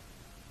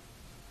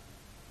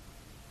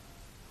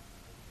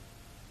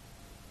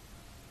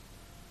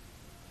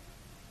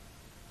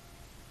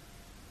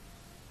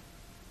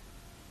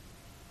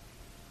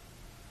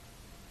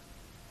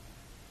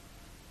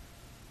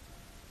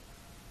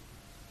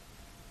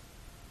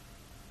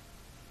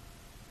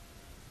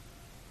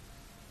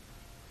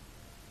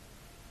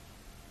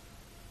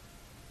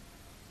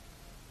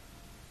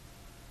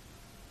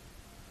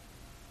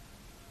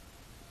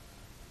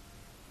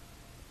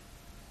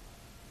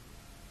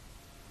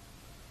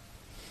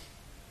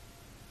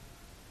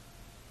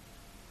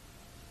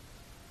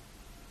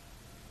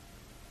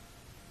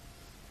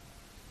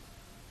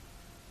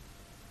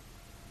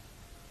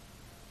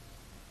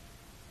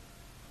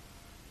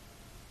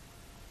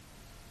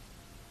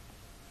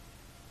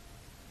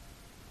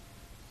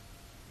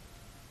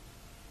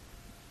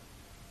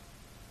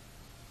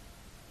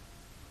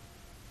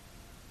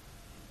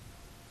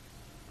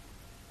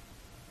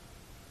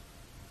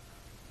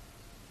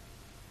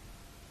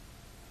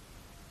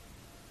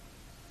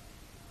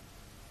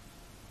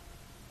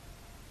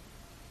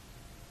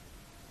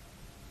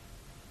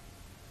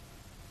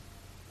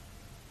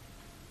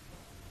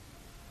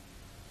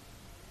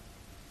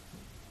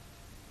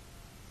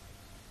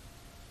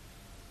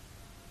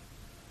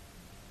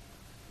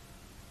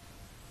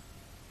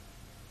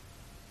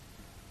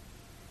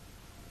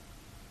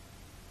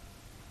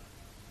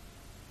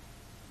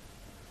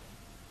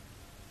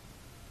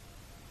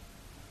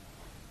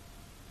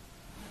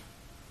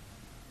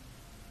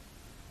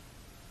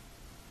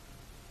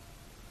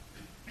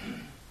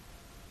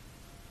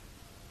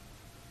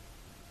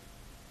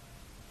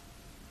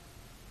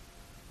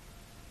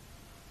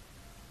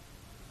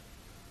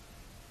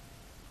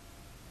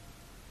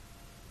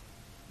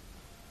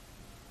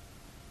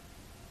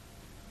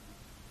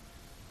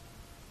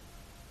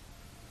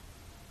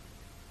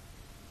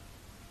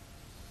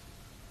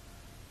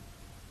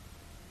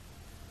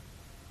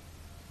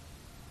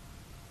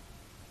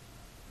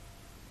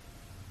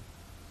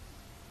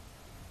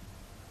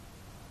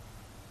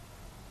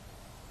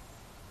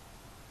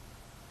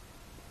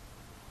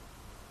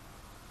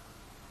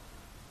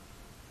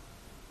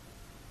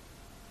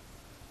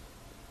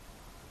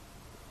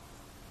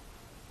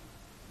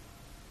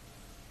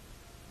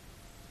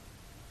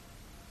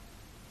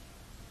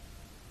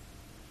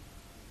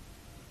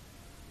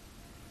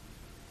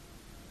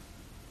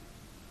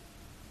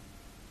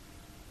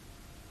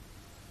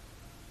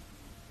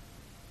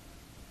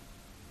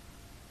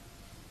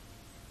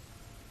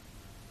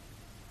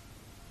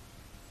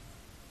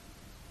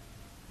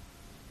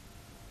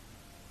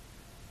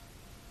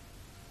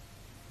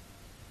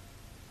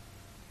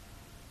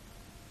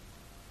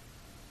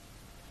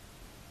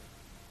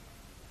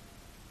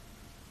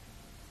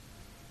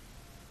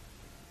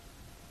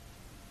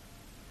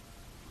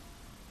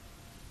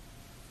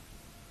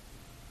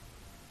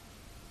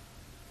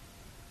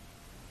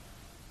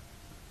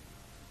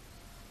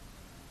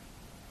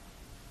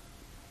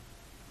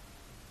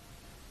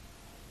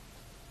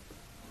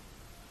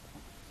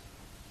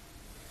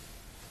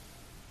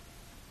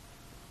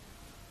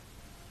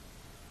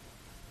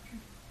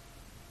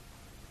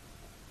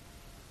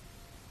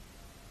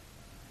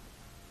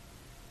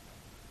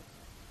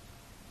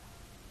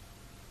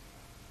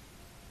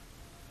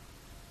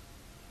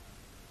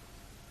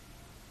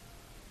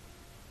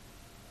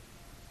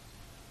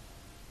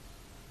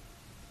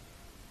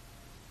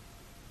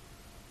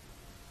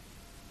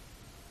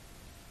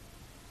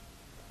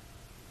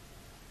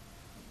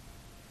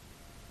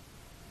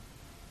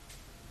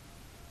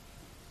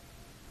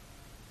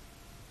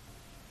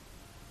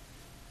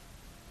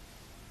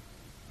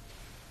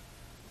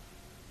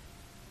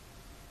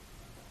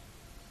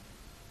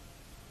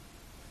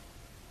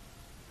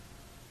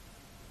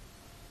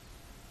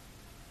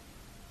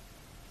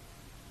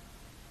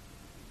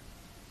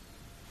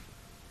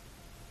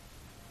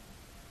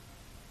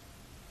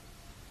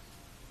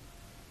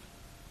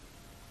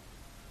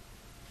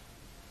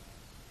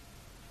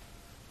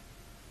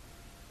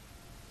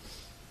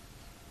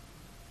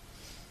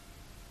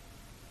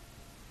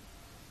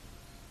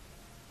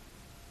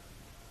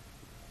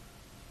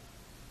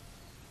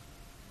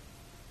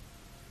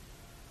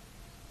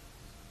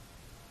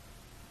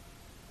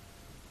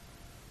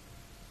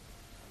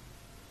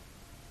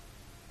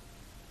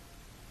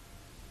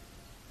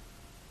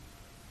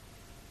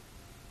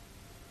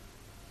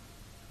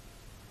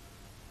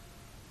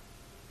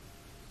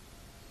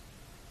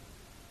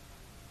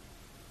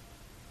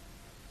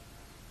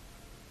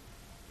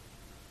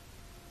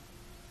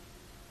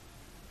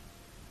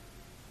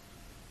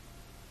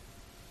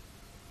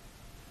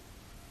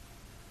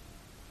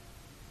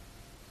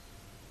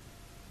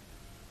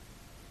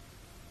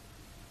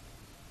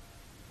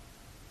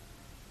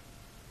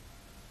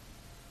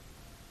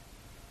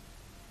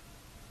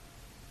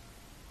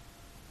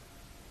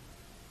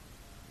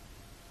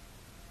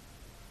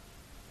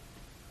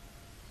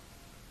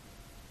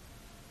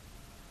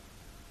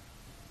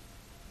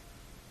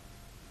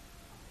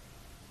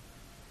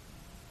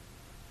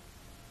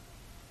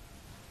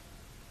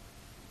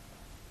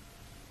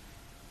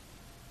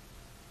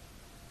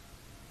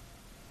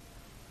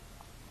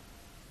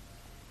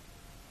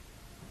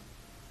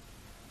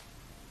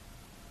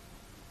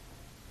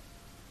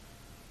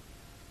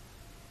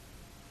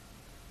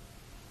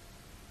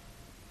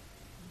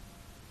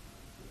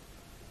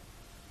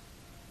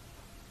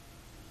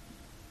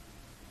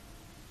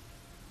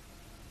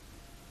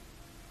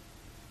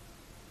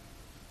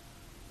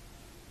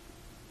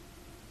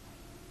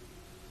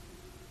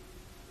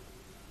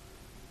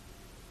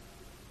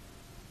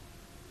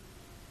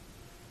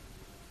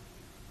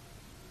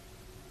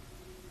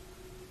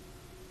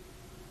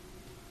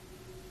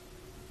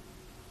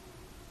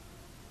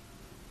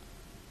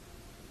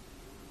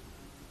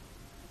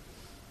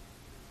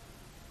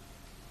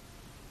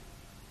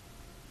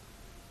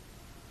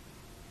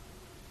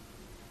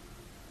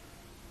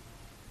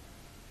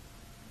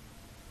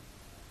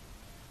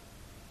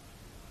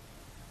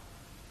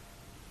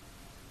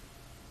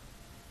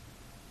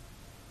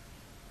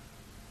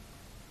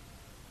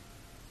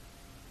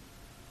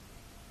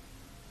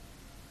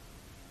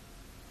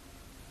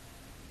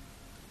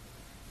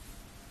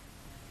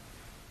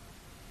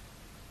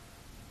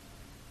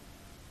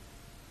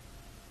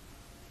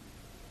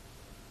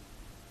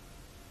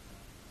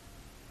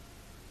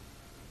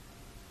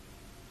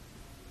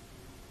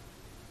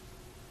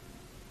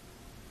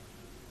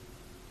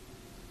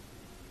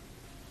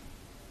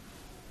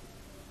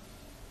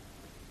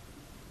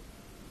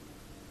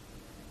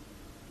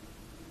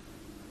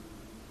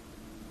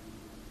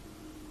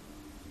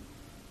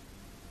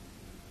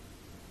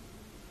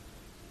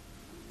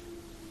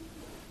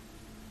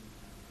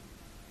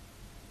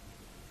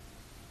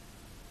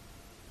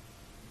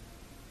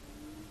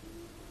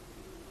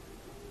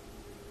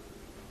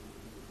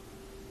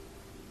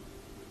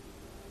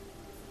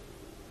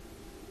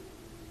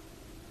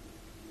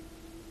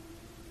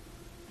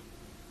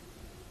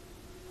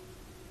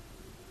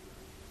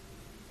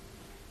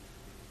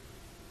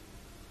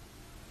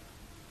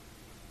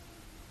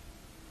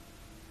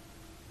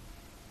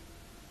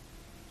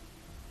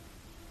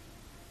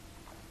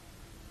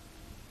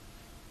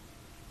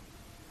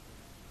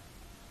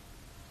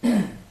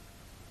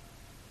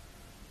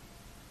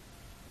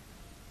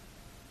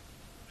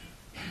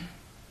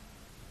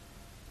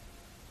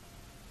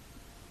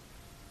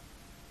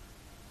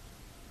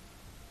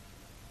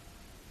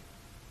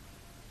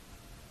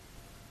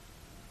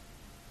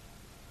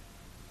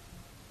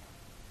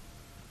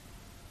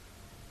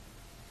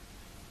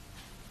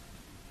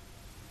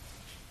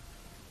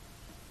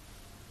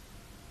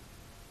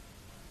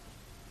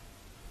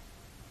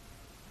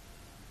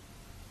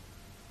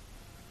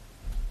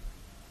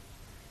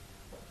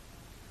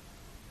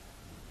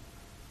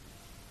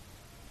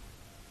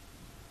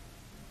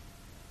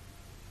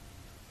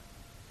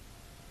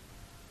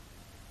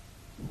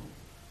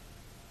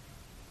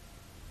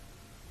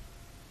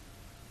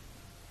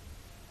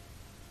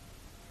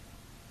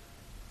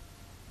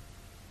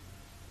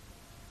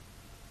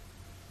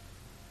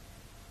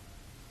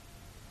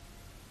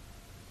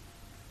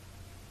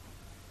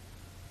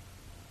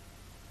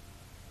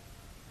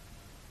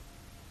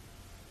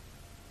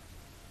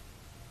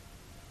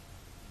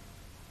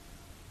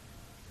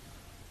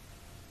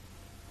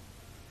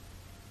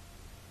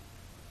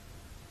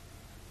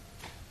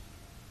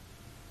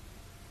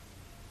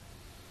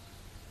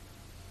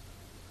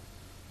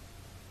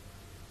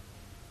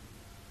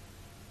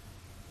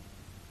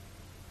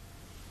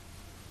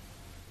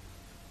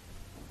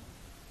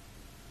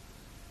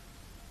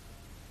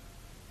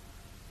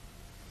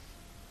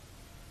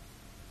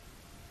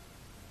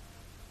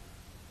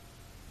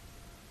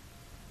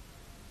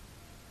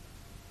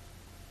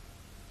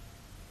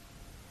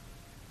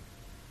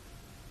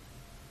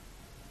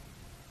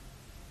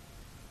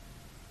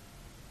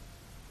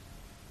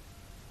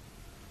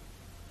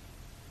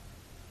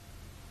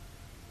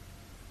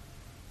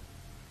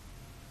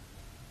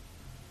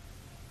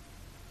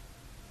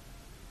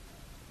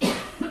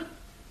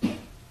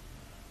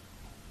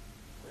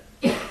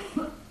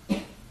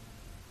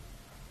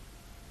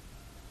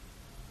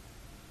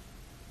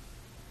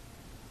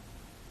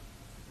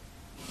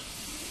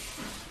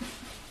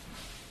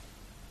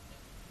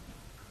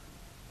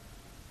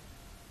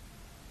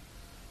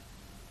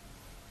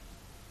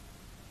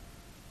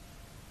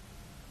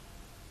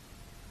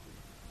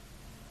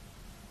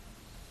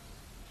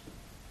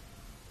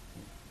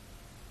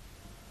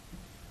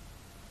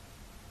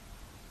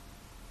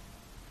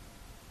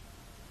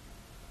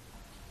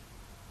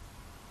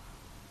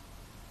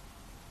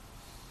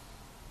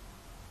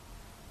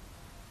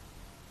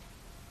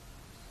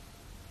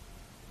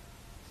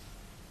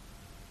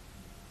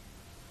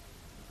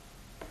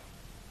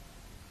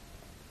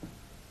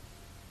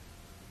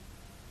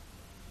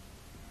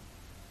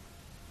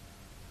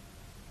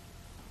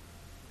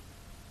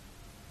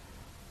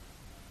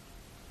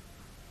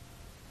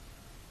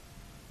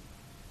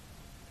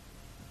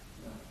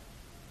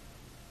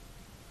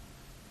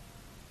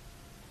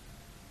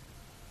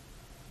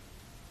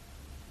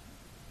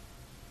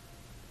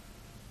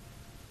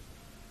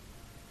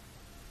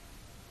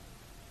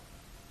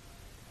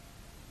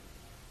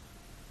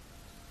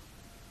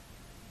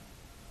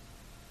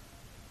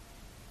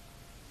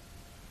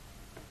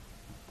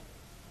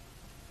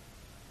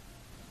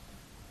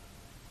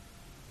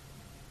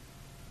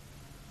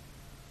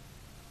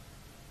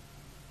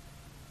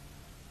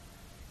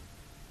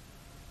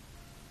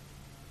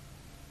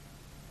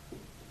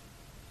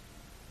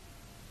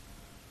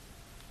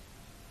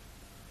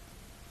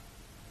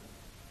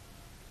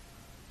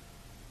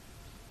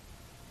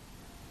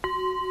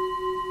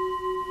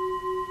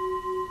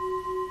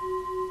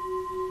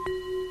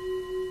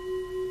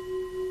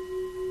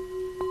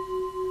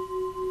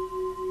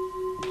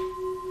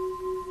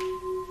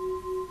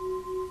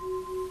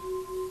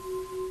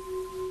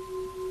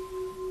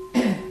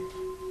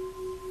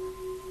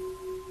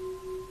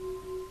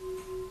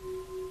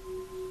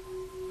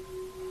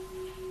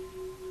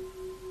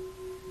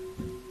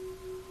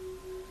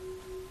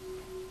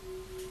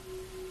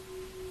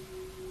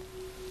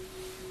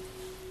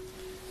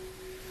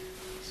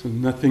 So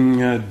nothing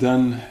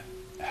done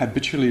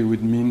habitually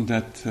would mean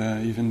that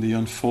even the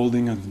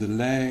unfolding of the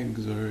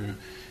legs, or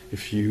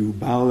if you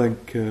bow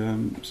like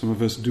some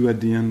of us do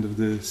at the end of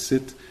the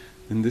sit,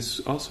 then this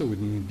also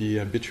wouldn't be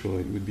habitual.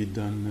 It would be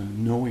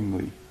done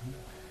knowingly,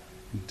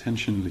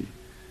 intentionally,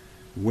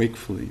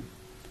 wakefully.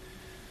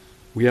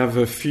 We have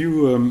a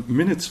few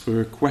minutes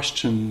for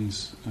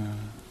questions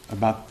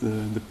about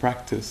the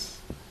practice.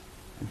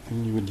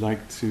 Anything you would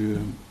like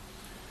to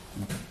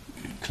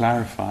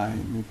clarify?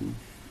 Maybe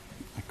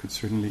I could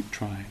certainly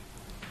try.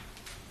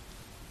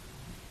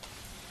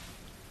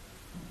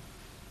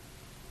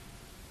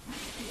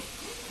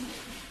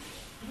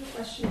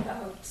 Question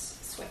about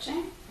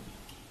switching,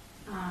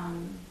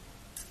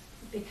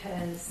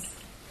 because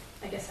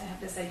I guess I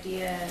have this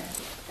idea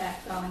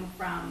that going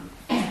from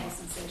physical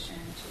sensation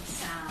to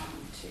sound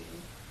to,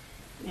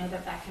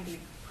 that can be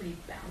pretty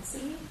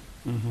bouncy.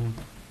 Mm-hmm.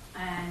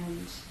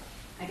 And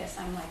I guess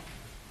I'm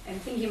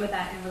thinking about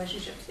that in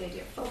relationship to the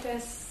idea of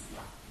focus,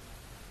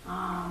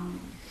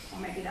 or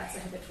maybe that's a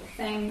habitual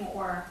thing,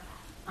 or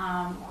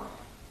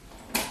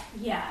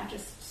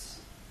just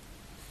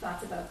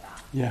thoughts about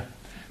that. Yeah.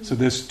 So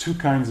there's two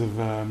kinds of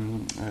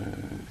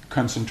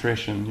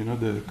concentration.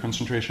 The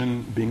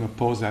concentration being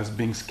opposed as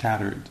being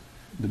scattered,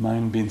 the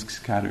mind being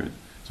scattered.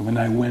 So when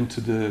I went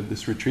to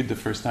this retreat the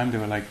first time, they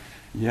were like,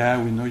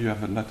 "Yeah, we know you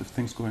have a lot of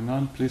things going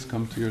on. Please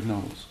come to your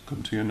nose.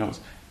 Come to your nose."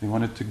 They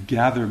wanted to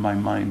gather my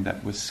mind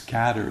that was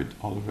scattered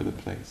all over the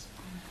place.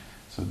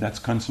 So that's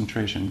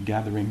concentration,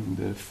 gathering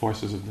the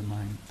forces of the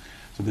mind.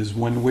 So there's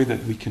one way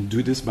that we can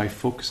do this by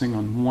focusing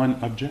on one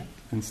object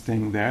and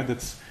staying there.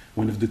 That's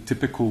one of the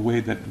typical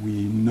way that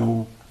we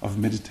know of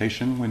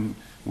meditation. When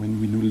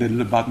we know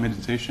little about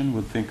meditation,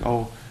 we'll think,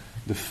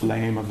 the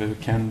flame of a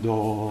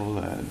candle,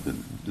 the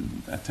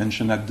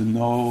attention at the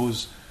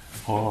nose,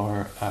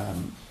 or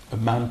a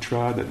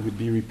mantra that would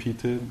be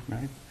repeated,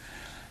 right?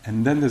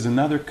 And then there's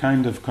another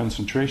kind of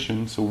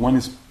concentration. So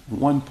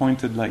one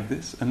pointed like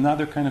this.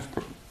 Another kind of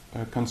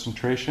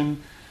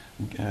concentration,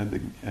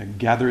 the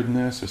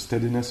gatheredness or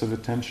steadiness of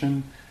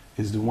attention,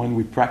 is the one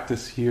we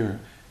practice here.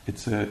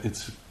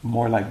 It's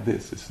more like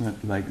this. It's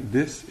not like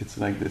this. It's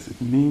like this.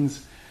 It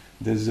means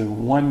there's a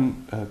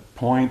one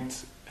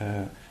point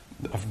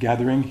of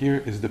gathering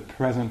here is the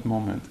present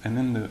moment, and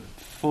then the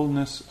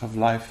fullness of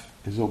life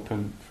is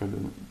open for the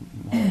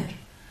knowledge.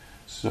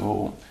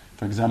 So,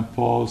 for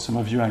example, some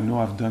of you I know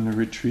have done a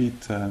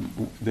retreat.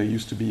 They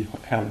used to be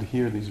held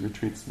here. These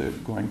retreats, the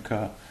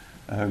Goenka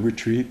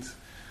retreat,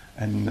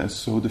 and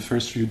so the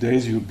first few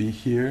days you'll be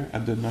here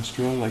at the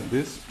nostril like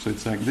this. So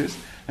it's like this.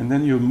 And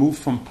then you'll move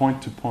from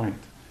point to point.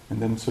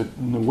 And then so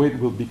in a way it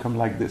will become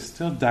like this.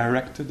 Still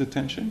directed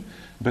attention,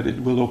 but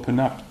it will open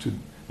up to,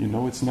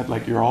 it's not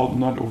like you're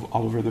not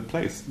all over the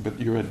place, but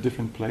you're at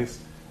different place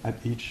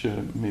at each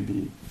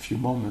maybe few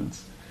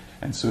moments.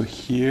 And so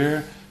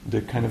here,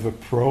 the kind of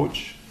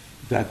approach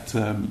that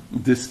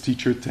this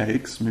teacher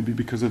takes, maybe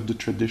because of the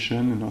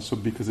tradition and also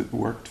because it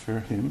worked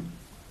for him,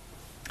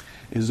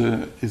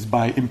 is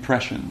by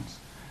impressions.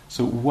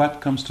 So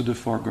what comes to the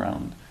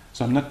foreground?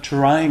 So I'm not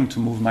trying to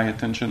move my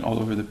attention all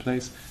over the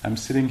place. I'm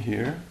sitting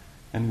here,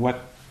 and what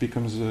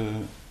becomes,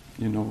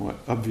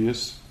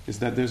 obvious is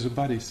that there's a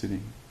body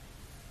sitting.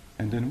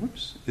 And then,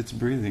 whoops, it's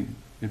breathing.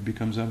 It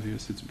becomes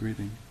obvious it's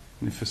breathing.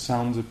 And if a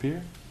sound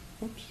appears,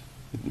 whoops,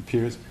 it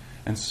appears.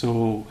 And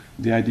so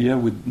the idea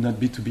would not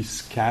be to be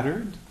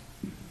scattered,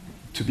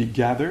 to be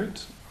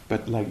gathered,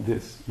 but like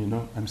this,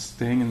 I'm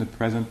staying in the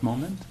present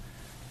moment,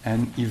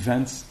 and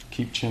events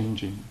keep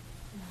changing.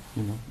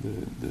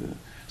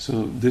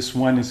 So this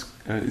one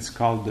is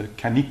called the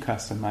Kanika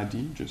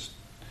Samadhi. Just,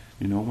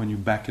 when you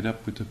back it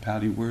up with a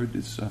Pali word,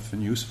 it's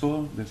often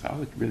useful. That's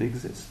how it really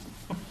exists.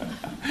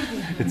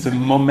 It's a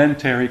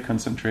momentary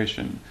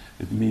concentration.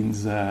 It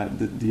means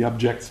the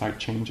objects are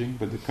changing,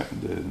 but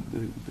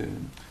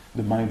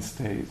the mind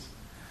stays.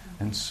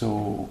 And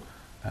so,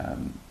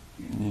 and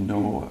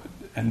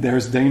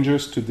there's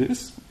dangers to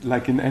this.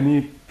 Like in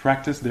any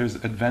practice, there's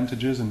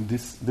advantages and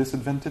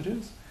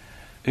disadvantages.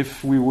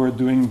 If we were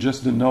doing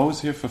just the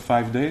nose here for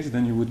 5 days,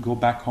 then you would go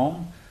back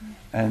home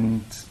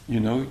and,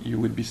 you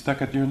would be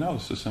stuck at your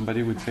nose. So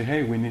somebody would say,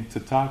 "Hey, we need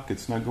to talk.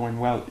 It's not going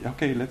well."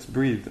 Okay, let's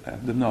breathe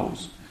at the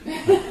nose.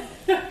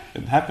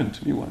 It happened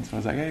to me once. I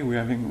was like, "Hey, we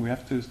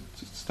have to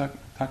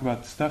talk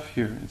about stuff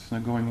here. It's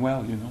not going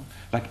well,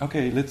 Like,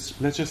 okay, let's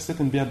just sit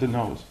and be at the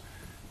nose.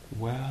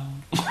 Well,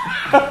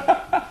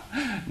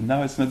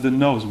 now it's not the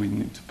nose we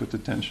need to put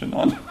attention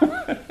on.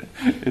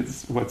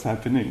 It's what's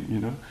happening,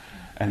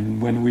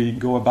 And when we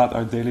go about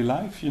our daily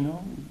life,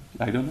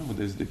 I don't know,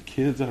 there's the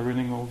kids are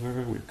running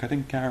over, we're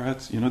cutting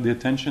carrots, the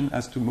attention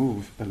has to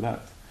move a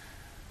lot.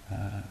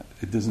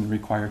 It doesn't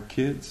require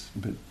kids,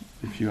 but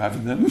if you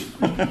have them,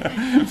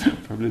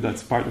 probably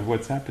that's part of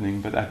what's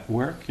happening. But at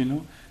work,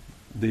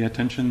 the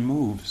attention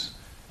moves.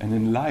 And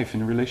in life,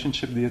 in a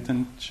relationship, the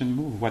attention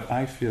moves. What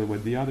I feel,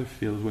 what the other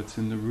feels, what's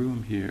in the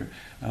room here.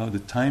 The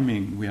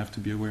timing, we have to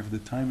be aware of the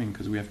timing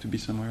because we have to be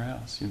somewhere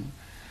else,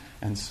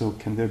 And so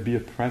can there be a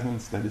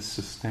presence that is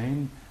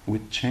sustained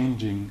with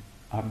changing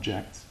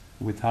objects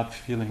without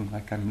feeling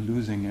like I'm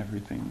losing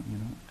everything,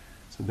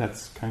 So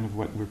that's kind of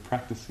what we're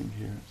practicing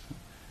here. So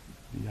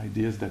the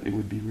idea is that it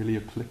would be really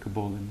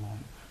applicable in life.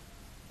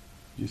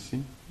 You see?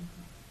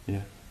 Mm-hmm.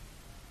 Yeah.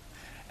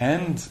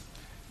 And,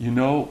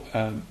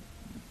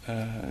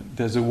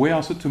 there's a way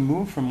also to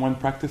move from one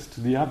practice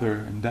to the other,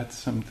 and that's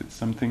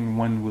something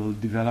one will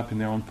develop in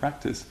their own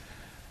practice.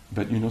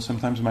 But,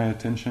 sometimes my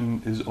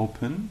attention is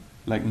open,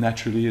 like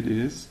naturally it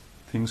is.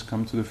 Things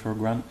come to the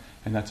foreground,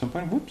 and at some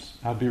point, whoops,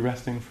 I'll be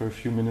resting for a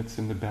few minutes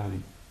in the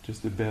belly,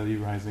 just the belly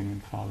rising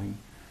and falling.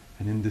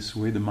 And in this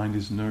way, the mind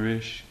is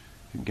nourished,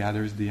 it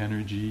gathers the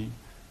energy,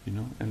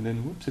 and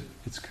then whoops,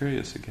 it's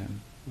curious again.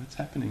 What's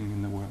happening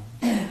in the world?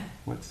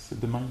 What's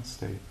the mind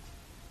state?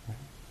 Right?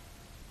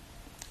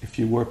 If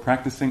you were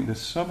practicing,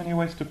 there's so many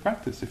ways to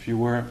practice. If you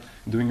were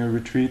doing a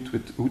retreat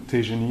with U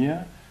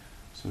Tejaniya,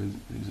 so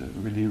he's a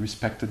really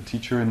respected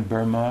teacher in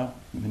Burma,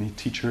 many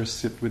teachers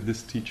sit with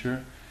this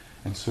teacher,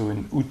 and so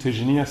in U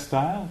Tejaniya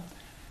style,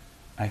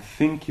 I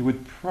think he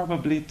would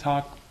probably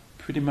talk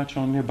pretty much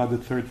only about the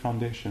third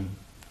foundation.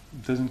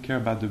 Doesn't care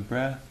about the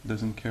breath,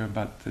 doesn't care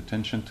about the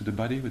attention to the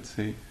body, would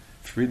say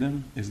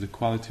freedom is the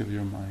quality of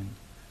your mind.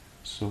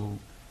 So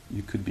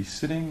you could be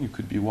sitting, you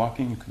could be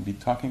walking, you could be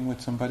talking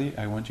with somebody.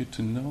 I want you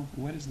to know,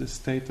 what is the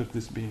state of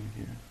this being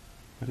here?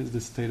 What is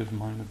the state of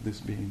mind of this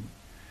being?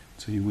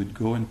 So you would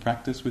go and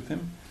practice with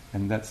him,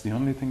 and that's the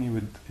only thing he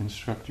would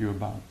instruct you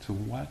about, to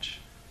watch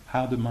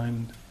how the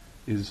mind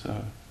is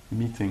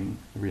meeting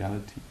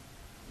reality,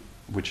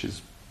 which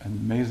is an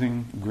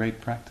amazing, great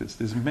practice.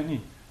 There's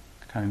many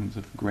kinds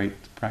of great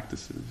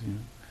practices,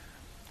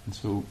 And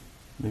so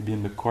maybe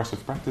in the course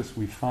of practice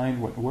we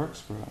find what works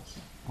for us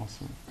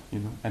also,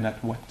 and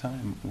at what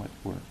time what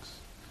works.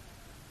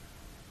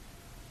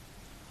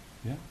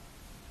 Yeah?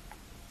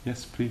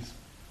 Yes, please.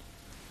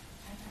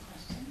 I have a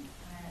question.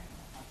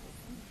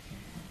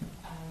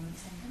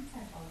 Sometimes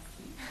I fall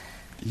asleep.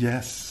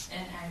 Yes.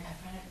 And I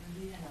find it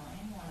really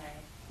annoying when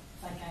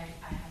I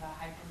have a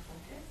hyper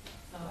focus,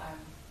 so I'm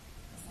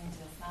listening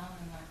to a sound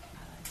and I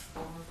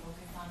over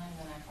focus on it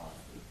and I fall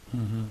asleep.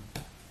 Mm-hmm.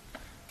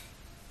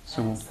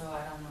 So I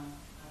don't know.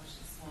 I was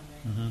just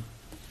wondering. Mm-hmm.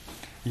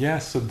 Yeah.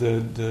 So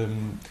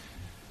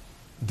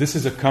this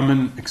is a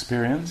common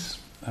experience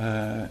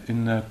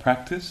in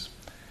practice,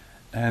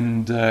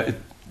 and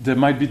there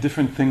might be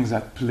different things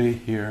at play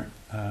here.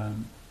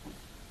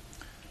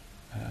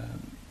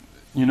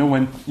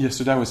 When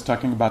yesterday I was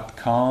talking about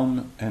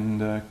calm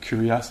and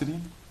curiosity.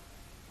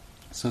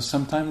 So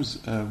sometimes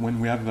when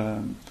we have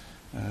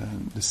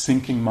the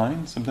sinking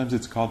mind, sometimes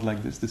it's called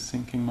like this, the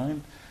sinking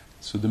mind.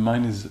 So the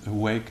mind is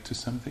awake to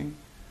something,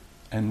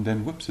 and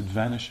then whoops, it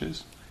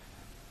vanishes.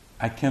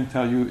 I can't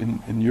tell you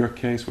in your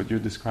case what you're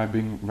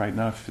describing right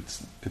now if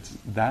it's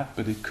that,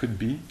 but it could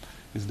be.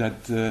 Is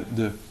that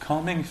the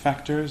calming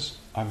factors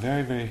are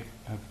very, very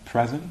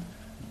present,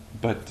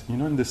 but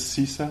in the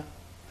sisa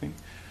thing,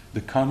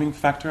 the calming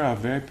factor are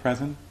very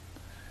present,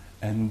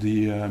 and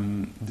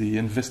the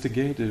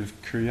investigative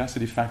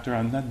curiosity factor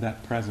are not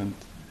that present.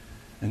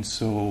 And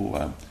so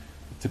a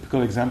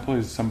typical example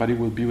is somebody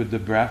will be with the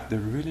breath, they're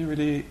really,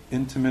 really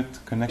intimate,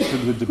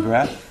 connected with the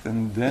breath,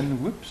 and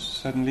then whoops,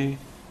 suddenly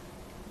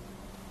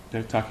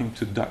they're talking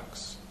to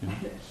ducks.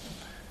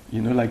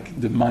 Like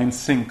the mind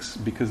sinks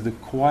because the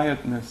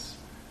quietness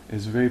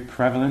is very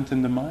prevalent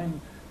in the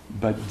mind,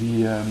 but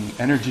the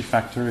energy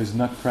factor is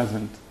not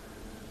present.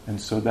 And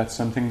so that's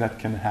something that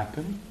can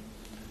happen.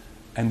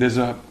 And there's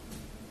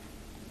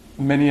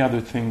many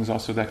other things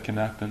also that can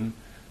happen.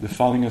 The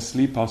falling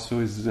asleep also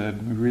is a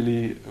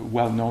really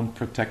well-known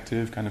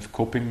protective kind of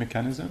coping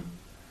mechanism.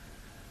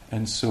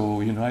 And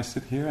so, I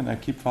sit here and I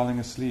keep falling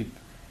asleep.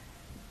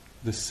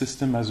 The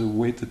system has a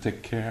way to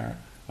take care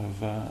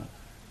of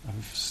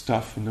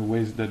stuff in the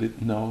ways that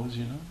it knows,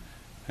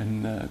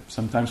 And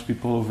sometimes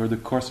people, over the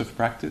course of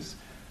practice,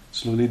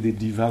 slowly they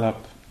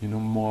develop,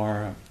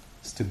 more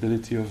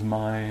stability of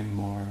mind,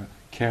 more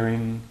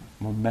caring,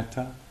 more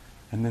metta,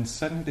 and then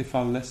suddenly they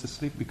fall less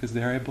asleep because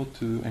they are able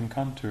to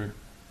encounter,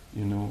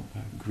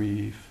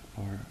 grief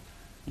or,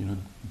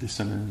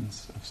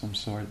 dissonance of some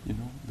sort.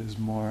 There's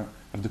more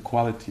of the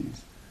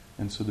qualities,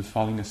 and so the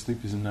falling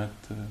asleep is not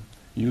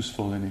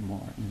useful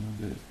anymore.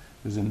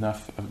 There's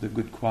enough of the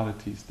good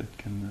qualities that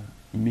can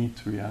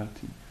meet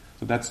reality.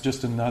 So that's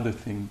just another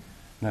thing,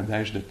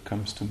 Nadej, that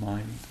comes to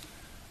mind.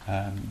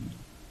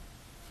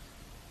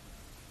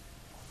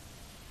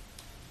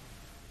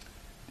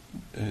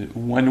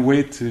 One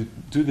way to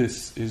do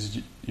this is,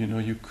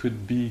 you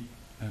could be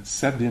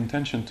set the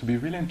intention to be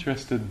really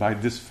interested by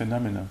this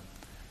phenomena.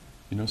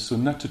 So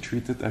not to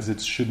treat it as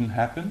it shouldn't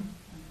happen,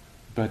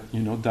 but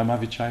Dhamma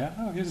Vichaya.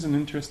 Oh, here's an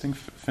interesting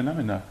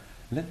phenomena.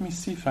 Let me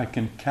see if I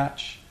can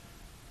catch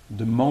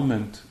the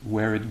moment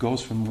where it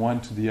goes from one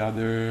to the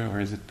other,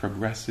 or is it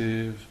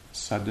progressive,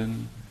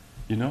 sudden?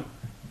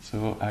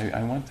 So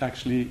I want to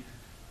actually,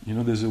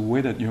 there's a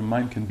way that your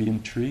mind can be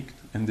intrigued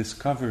and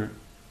discover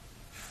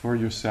for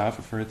yourself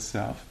or for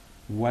itself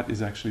what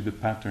is actually the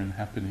pattern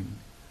happening,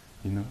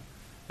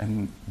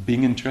 and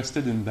being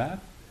interested in that,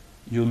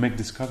 you'll make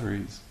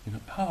discoveries.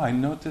 I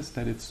noticed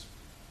that it's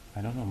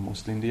I don't know,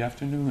 mostly in the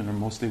afternoon, or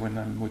mostly when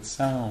I'm with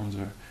sounds,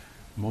 or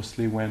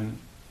mostly when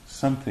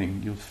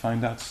something, you'll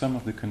find out some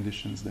of the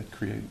conditions that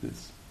create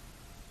this.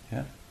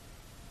 Yeah?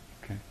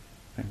 Okay,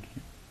 thank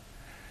you.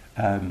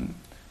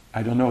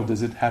 I don't know,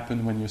 does it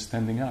happen when you're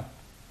standing up?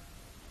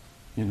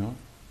 You know,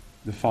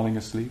 the falling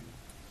asleep?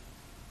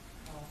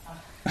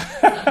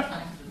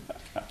 Sometimes.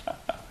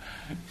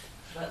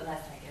 But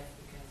less, I guess,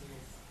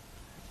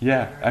 because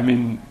Yeah, I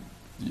mean,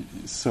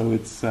 so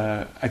it's,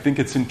 I think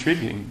it's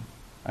intriguing.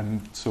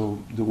 And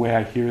so the way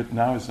I hear it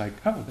now is like,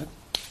 oh, that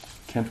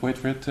can't wait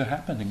for it to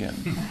happen again.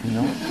 You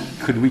know,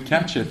 could we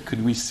catch it?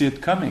 Could we see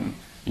it coming?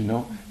 You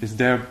know, is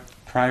there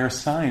prior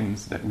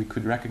signs that we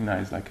could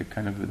recognize, like a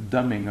kind of a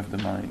dumbing of the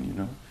mind? You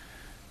know,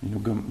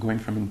 going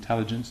from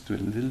intelligence to a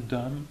little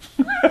dumb.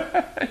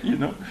 You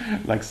know,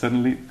 like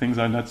suddenly things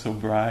are not so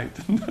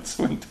bright, not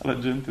so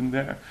intelligent in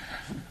there.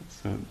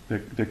 So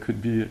there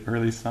could be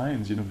early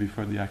signs, you know,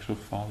 before the actual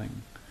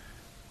falling.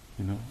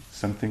 You know,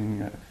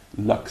 something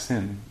lucks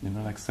in, you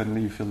know, like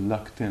suddenly you feel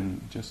lucked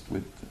in just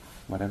with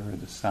whatever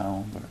the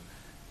sound, or,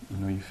 you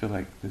know, you feel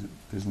like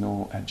there's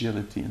no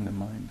agility in the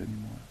mind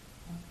anymore.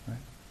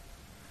 Right?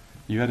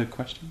 You had a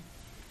question?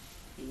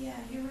 Yeah,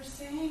 you were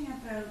saying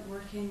about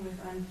working with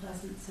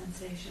unpleasant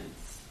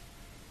sensations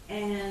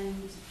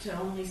and to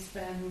only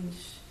spend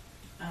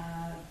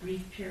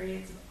brief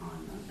periods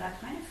on them.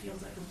 That kind of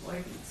feels like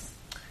avoidance.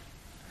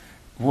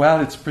 Well,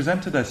 it's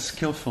presented as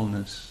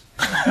skillfulness.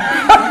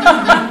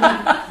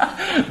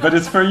 But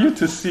it's for you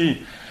to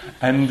see.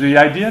 And the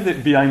idea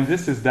that behind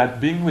this is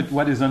that being with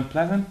what is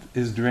unpleasant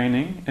is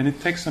draining, and it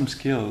takes some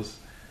skills.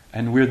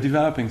 And we're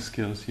developing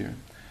skills here.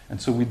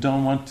 And so we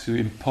don't want to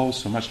impose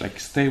so much, like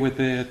stay with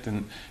it,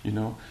 and, you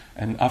know,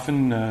 and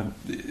often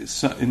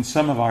in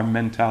some of our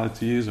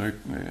mentalities, or,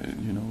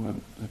 you know,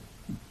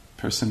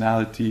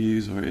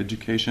 personalities or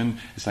education,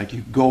 it's like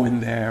you go in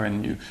there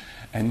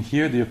and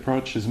here the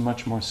approach is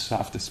much more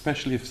soft,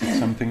 especially if it's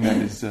something that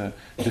is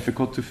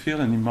difficult to feel,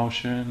 an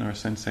emotion or a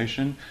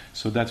sensation.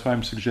 So that's why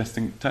I'm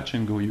suggesting touch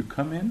and go. You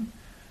come in,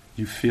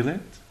 you feel it,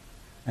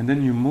 and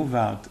then you move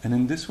out. And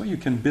in this way you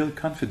can build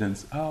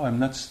confidence. Oh, I'm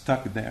not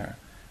stuck there.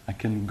 I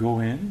can go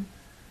in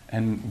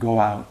and go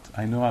out.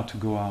 I know how to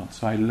go out.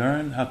 So I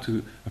learn how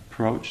to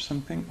approach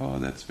something. Oh,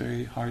 that's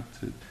very hard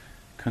to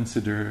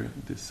consider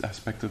this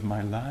aspect of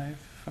my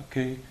life.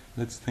 Okay,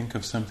 let's think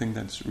of something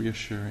that's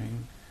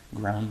reassuring,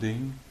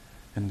 grounding,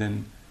 and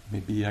then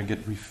maybe I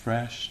get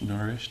refreshed,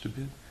 nourished a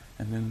bit,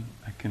 and then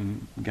I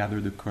can gather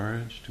the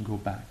courage to go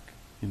back,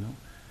 you know.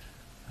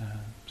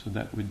 So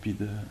that would be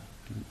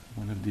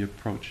one of the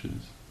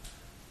approaches.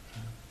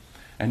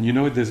 And you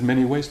know, there's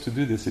many ways to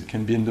do this. It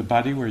can be in the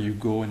body, where you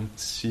go and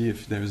see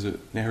if there's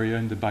an area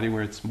in the body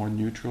where it's more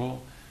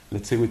neutral.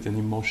 Let's say with an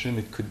emotion,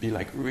 it could be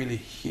like really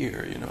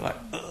here, you know, like,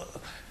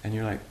 ugh. And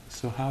you're like,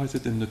 so how is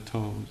it in the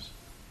toes?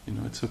 You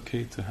know, it's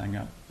okay to hang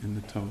out in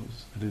the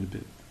toes a little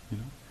bit, you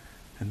know.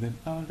 And then,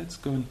 oh, let's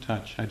go and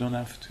touch. I don't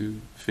have to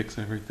fix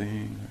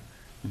everything, or,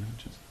 you know,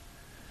 just.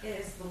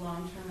 Is the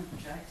long-term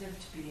objective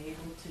to be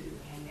able to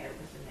hang out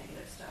with the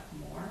negative stuff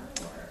more,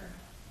 or?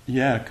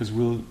 Yeah, because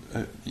we'll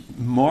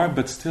more,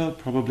 but still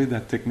probably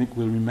that technique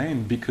will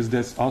remain, because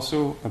there's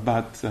also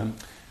about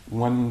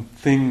one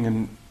thing,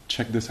 and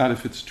check this out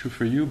if it's true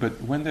for you,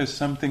 but when there's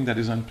something that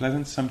is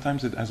unpleasant,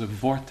 sometimes it has a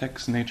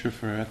vortex nature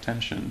for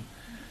attention.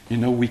 You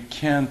know, we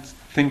can't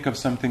think of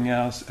something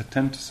else,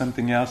 attend to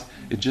something else.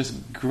 It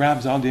just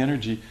grabs all the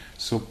energy.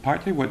 So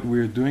partly what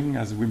we're doing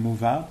as we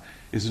move out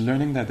is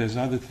learning that there's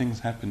other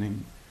things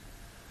happening.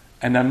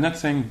 And I'm not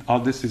saying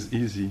all this is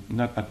easy,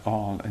 not at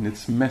all, and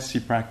it's messy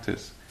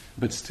practice.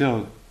 But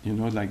still, you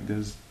know, like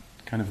there's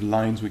kind of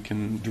lines we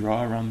can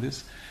draw around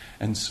this.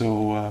 And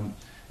so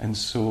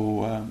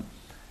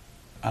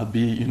I'll be,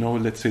 you know,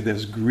 let's say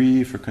there's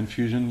grief or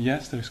confusion.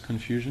 Yes, there's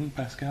confusion,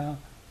 Pascal.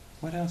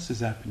 What else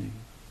is happening?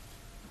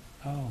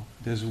 Oh,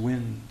 there's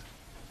wind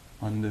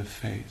on the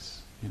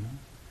face, you know.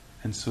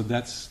 And so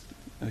that's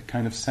a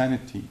kind of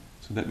sanity,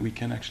 so that we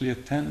can actually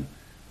attend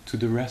to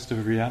the rest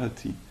of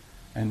reality.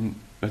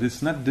 But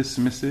it's not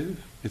dismissive,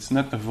 it's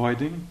not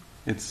avoiding,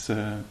 it's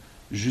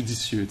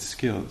judicieux, it's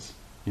skills,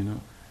 you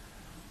know.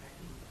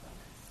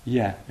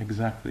 Yeah,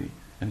 exactly.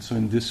 And so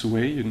in this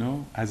way, you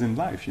know, as in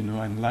life, you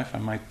know, in life I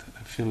might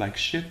feel like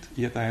shit,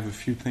 yet I have a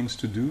few things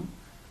to do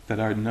that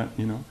are not,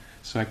 you know,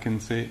 so I can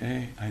say,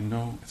 hey, I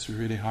know it's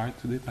really hard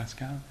today,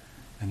 Pascal,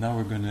 and now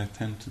we're going to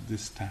attend to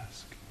this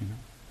task, you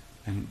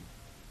know.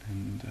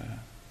 And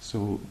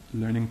so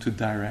learning to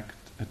direct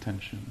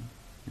attention,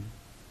 you know,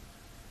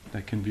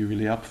 that can be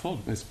really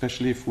helpful,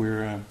 especially if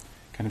we're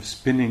kind of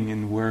spinning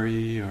in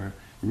worry or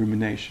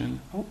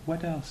rumination. Oh,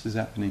 what else is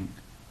happening?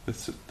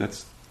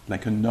 That's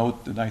like a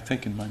note that I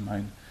take in my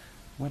mind.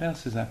 What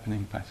else is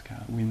happening,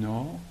 Pascal? We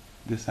know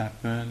this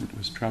happened, it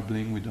was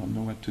troubling, we don't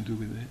know what to do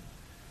with it.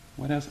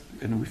 What else?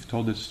 And we've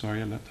told this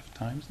story a lot of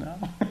times now,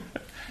 you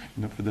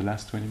know, for the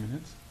last 20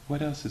 minutes.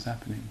 What else is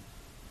happening?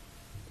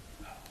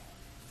 Oh,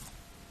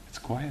 it's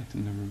quiet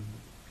in the room.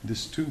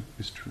 This too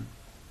is true.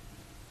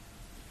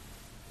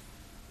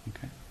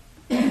 Okay?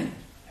 Yeah.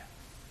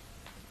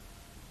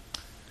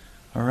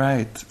 All All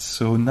right,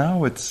 so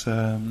now it's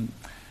time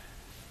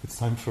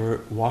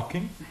for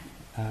walking,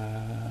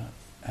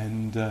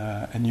 and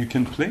you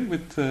can play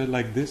with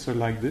like this or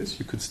like this.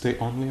 You could stay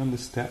only on the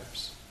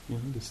steps,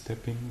 the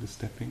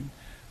stepping,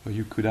 or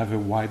you could have a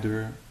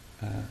wider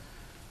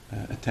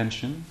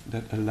attention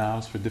that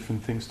allows for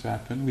different things to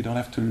happen. We don't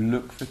have to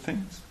look for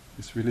things.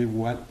 It's really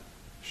what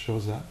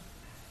shows up,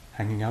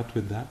 hanging out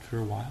with that for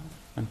a while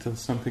until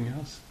something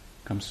else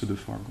comes to the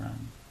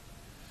foreground.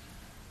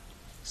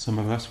 Some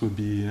of us will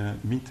be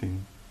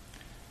meeting.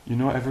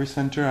 Every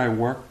center I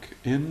work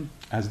in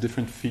has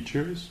different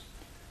features.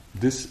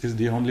 This is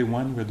the only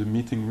one where the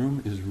meeting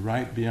room is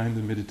right behind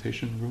the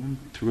meditation room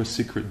through a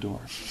secret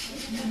door.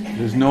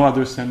 There's no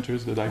other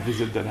centers that I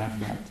visit that have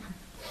that.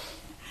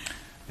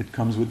 It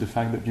comes with the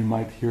fact that you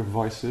might hear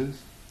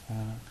voices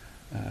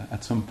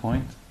at some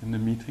point in the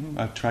meeting.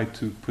 I've tried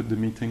to put the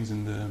meetings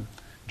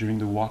during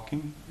the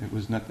walking. It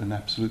was not an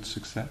absolute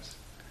success.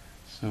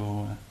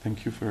 So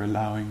thank you for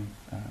allowing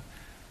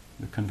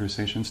the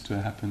conversations to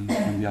happen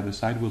on the other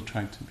side. We'll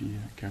try to be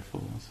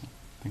careful also.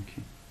 Thank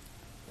you.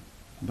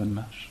 Bonne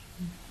marche.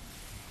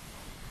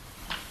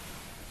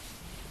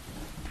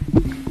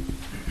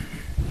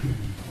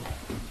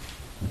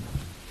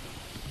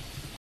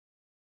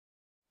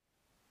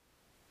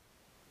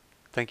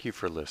 Thank you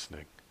for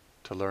listening.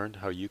 To learn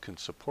how you can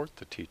support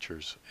the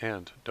teachers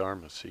and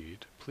Dharma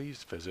Seed,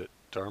 please visit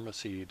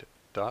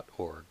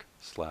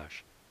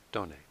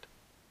dharmaseed.org/donate.